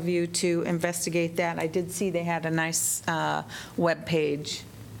all of you to investigate that. I did see they had a nice web page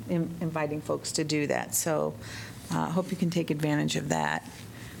inviting folks to do that. So I hope you can take advantage of that.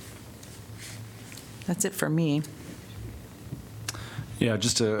 That's it for me. Yeah,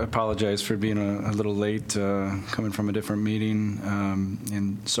 just to apologize for being a little late, coming from a different meeting,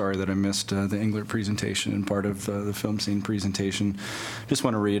 and sorry that I missed the Englert presentation and part of the film scene presentation. Just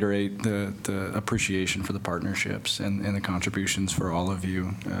want to reiterate the appreciation for the partnerships and the contributions for all of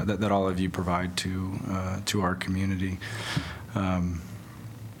you, that all of you provide to our community.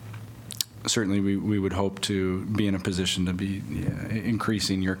 Certainly, we would hope to be in a position to be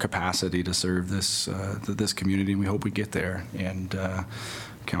increasing your capacity to serve this community, and we hope we get there. And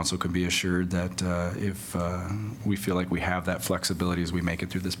council can be assured that if we feel like we have that flexibility as we make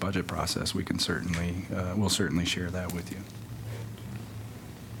it through this budget process, we can we'll certainly share that with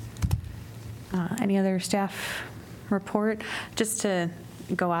you. Any other staff report? Just to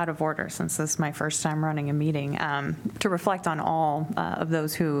go out of order, since this is my first time running a meeting, to reflect on all of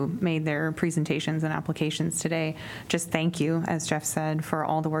those who made their presentations and applications today. Just thank you, as Jeff said, for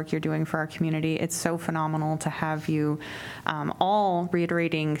all the work you're doing for our community. It's so phenomenal to have you all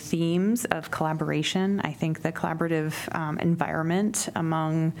reiterating themes of collaboration. I think the collaborative environment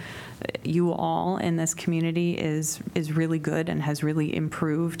among you all in this community is really good and has really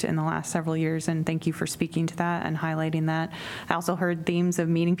improved in the last several years, and thank you for speaking to that and highlighting that. I also heard themes of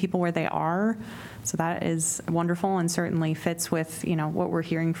meeting people where they are, so that is wonderful and certainly fits with what we're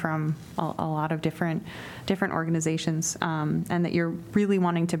hearing from a lot of different organizations, and that you're really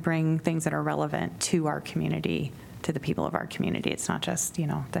wanting to bring things that are relevant to our community, to the people of our community. It's not just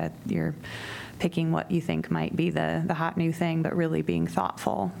that you're picking what you think might be the hot new thing, but really being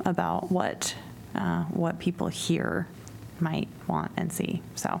thoughtful about what people here might want and see.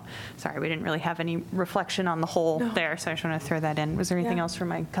 So sorry, we didn't really have any reflection on the whole there, so I just want to throw that in. Was there anything else from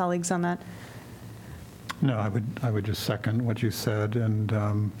my colleagues on that? No, I would just second what you said, and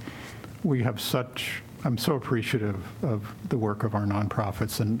I'm so appreciative of the work of our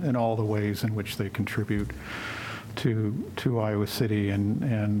nonprofits and all the ways in which they contribute to Iowa City,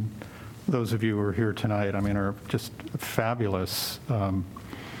 and those of you who are here tonight, are just fabulous.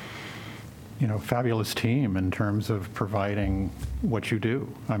 Fabulous team in terms of providing what you do.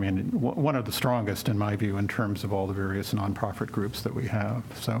 One of the strongest, in my view, in terms of all the various nonprofit groups that we have.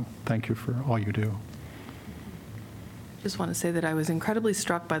 So thank you for all you do. Just want to say that I was incredibly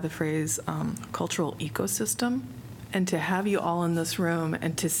struck by the phrase cultural ecosystem, and to have you all in this room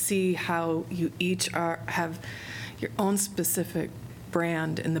and to see how you each have your own specific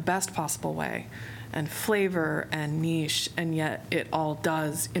brand in the best possible way, and flavor and niche, and yet it all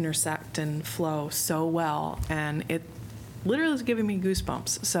does intersect and flow so well, and it literally is giving me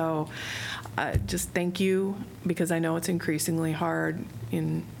goosebumps. So just thank you, because I know it's increasingly hard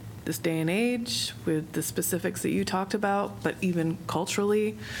in this day and age with the specifics that you talked about, but even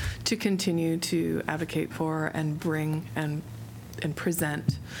culturally, to continue to advocate for and bring and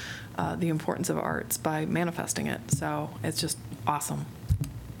present the importance of arts by manifesting it. So it's just awesome.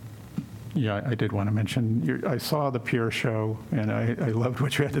 Yeah, I did want to mention, I saw the Pierre show, and I loved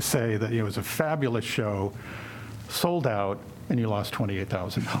what you had to say, that it was a fabulous show, sold out, and you lost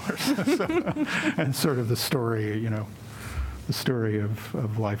 $28,000. And sort of the story, the story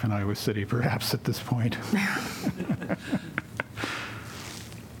of life in Iowa City, perhaps, at this point.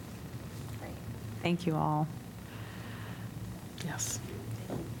 Thank you all. Yes.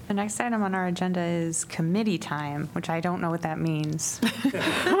 The next item on our agenda is committee time, which I don't know what that means.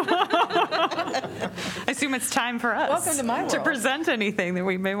 I assume it's time for us. Welcome to my world. To present anything that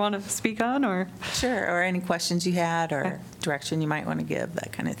we may want to speak on, or? Sure, or any questions you had, or direction you might want to give,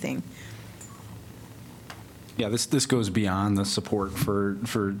 that kind of thing. Yeah, this goes beyond the support for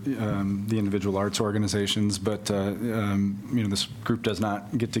the individual arts organizations, but this group does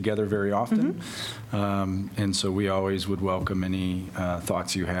not get together very often, and so we always would welcome any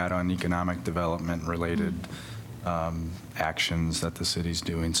thoughts you had on economic development related actions that the city's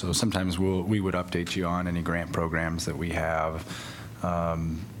doing. So sometimes we would update you on any grant programs that we have,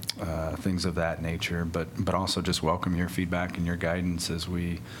 things of that nature, but also just welcome your feedback and your guidance as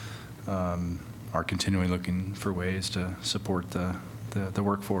we are continually looking for ways to support the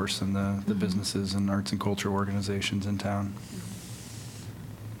workforce and the businesses and arts and culture organizations in town.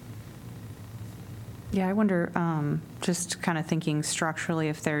 Yeah, I wonder, just kind of thinking structurally,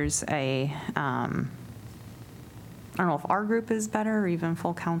 if there's I don't know if our group is better or even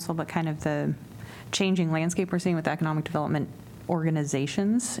full council, but kind of the changing landscape we're seeing with economic development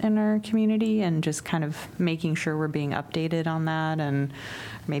organizations in our community, and just kind of making sure we're being updated on that, and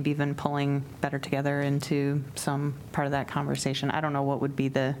maybe even pulling better together into some part of that conversation. I don't know what would be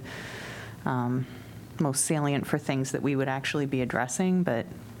the most salient for things that we would actually be addressing, but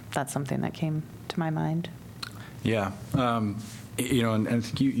that's something that came to my mind. Yeah, and I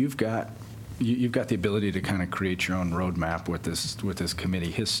think you've got the ability to kind of create your own roadmap with this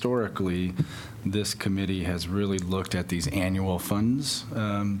committee. Historically, this committee has really looked at these annual funds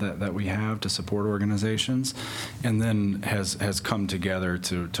that we have to support organizations, and then has come together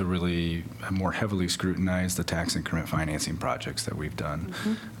to really more heavily scrutinize the tax increment financing projects that we've done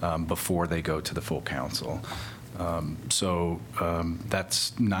before they go to the full council.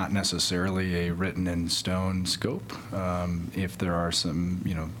 That's not necessarily a written in stone scope. If there are some,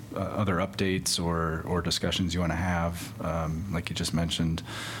 other updates or discussions you want to have, like you just mentioned,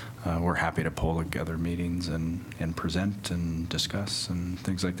 we're happy to pull together meetings and present and discuss and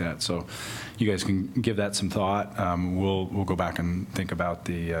things like that. So you guys can give that some thought. We'll go back and think about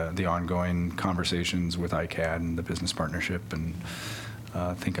the ongoing conversations with ICAD and the business partnership and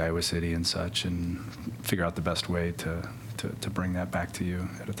Think Iowa City and such, and figure out the best way to bring that back to you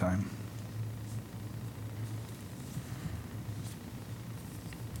at a time.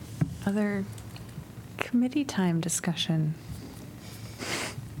 Other committee time discussion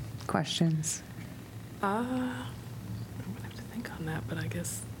questions? I'm going to have to think on that, but I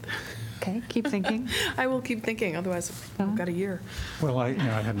guess. Okay, keep thinking. I will keep thinking, otherwise I've got a year. Well, I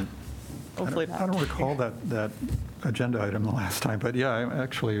hadn't, Hopefully I don't recall that agenda item the last time, but yeah,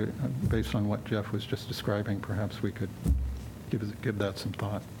 actually, based on what Jeff was just describing, perhaps we could give that some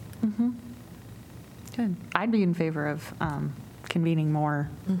thought. Good. I'd be in favor of convening more,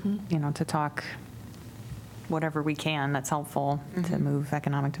 to talk whatever we can that's helpful to move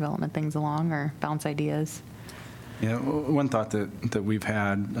economic development things along or bounce ideas. Yeah, one thought that we've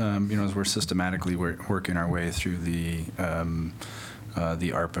had, as we're systematically working our way through the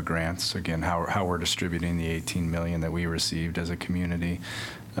ARPA grants, again, how we're distributing the $18 million that we received as a community.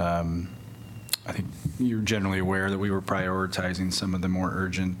 I think you're generally aware that we were prioritizing some of the more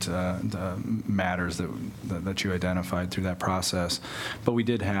urgent matters that you identified through that process. But we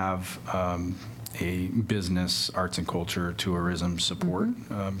did have a business, arts and culture, tourism support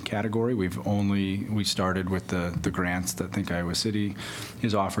category. We started with the grants that Think Iowa City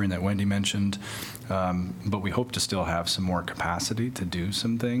is offering that Wendy mentioned, but we hope to still have some more capacity to do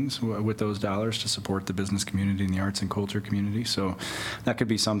some things with those dollars to support the business community and the arts and culture community. So that could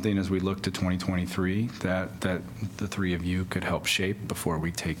be something as we look to 2023 that the three of you could help shape before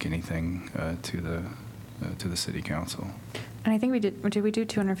we take anything to the city council. And I think we did we do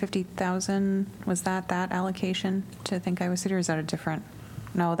 250,000? Was that allocation to Think Iowa City, or is that a different?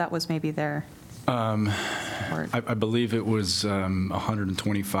 No, that was maybe their. I believe it was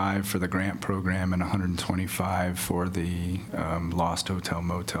 125 for the grant program and 125 for the lost hotel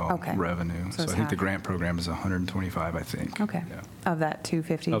motel revenue. So I think the grant program is 125, I think. Okay. Yeah. Of that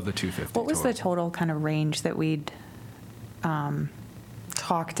 250? Of the 250. What was the total kind of range that we'd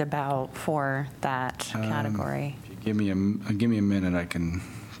talked about for that category? Give me a minute, I can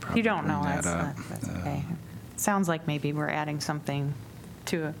probably You don't know, bring that that's up. okay. Sounds like maybe we're adding something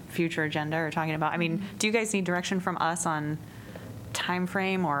to a future agenda or talking about, do you guys need direction from us on time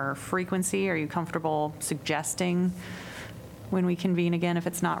frame or frequency? Are you comfortable suggesting when we convene again if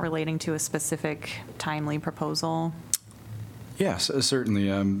it's not relating to a specific timely proposal? Yes,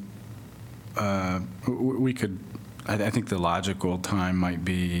 certainly. We could, I think the logical time might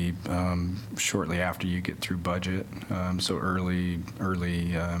be shortly after you get through budget, so early,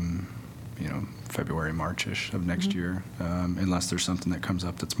 February, March-ish of next year, unless there's something that comes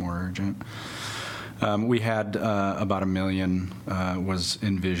up that's more urgent. We had about $1 million was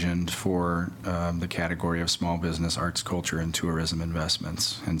envisioned for the category of small business, arts, culture, and tourism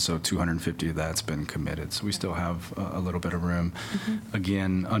investments, and so 250 of that's been committed. So we still have a little bit of room.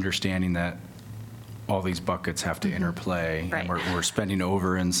 Again, understanding that all these buckets have to interplay, Right. and we're spending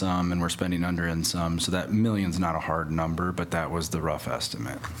over in some and we're spending under in some, so that million's not a hard number, but that was the rough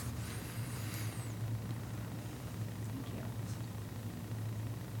estimate.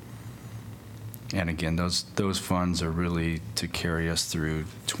 And again, those funds are really to carry us through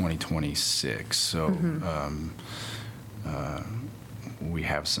 2026. So we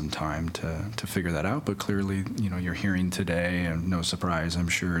have some time to figure that out. But clearly, you're hearing today, and no surprise, I'm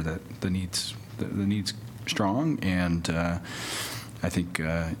sure that the need's strong, and I think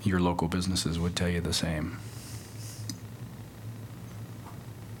your local businesses would tell you the same.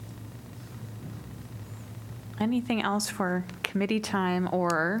 Anything else for committee time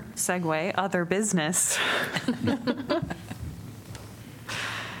or segue, other business?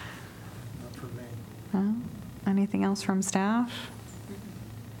 No? Anything else from staff?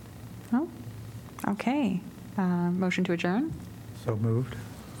 No? Okay. Motion to adjourn? So moved.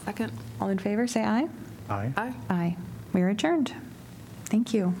 Second. All in favor, say aye. Aye. Aye. Aye. We are adjourned.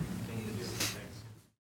 Thank you.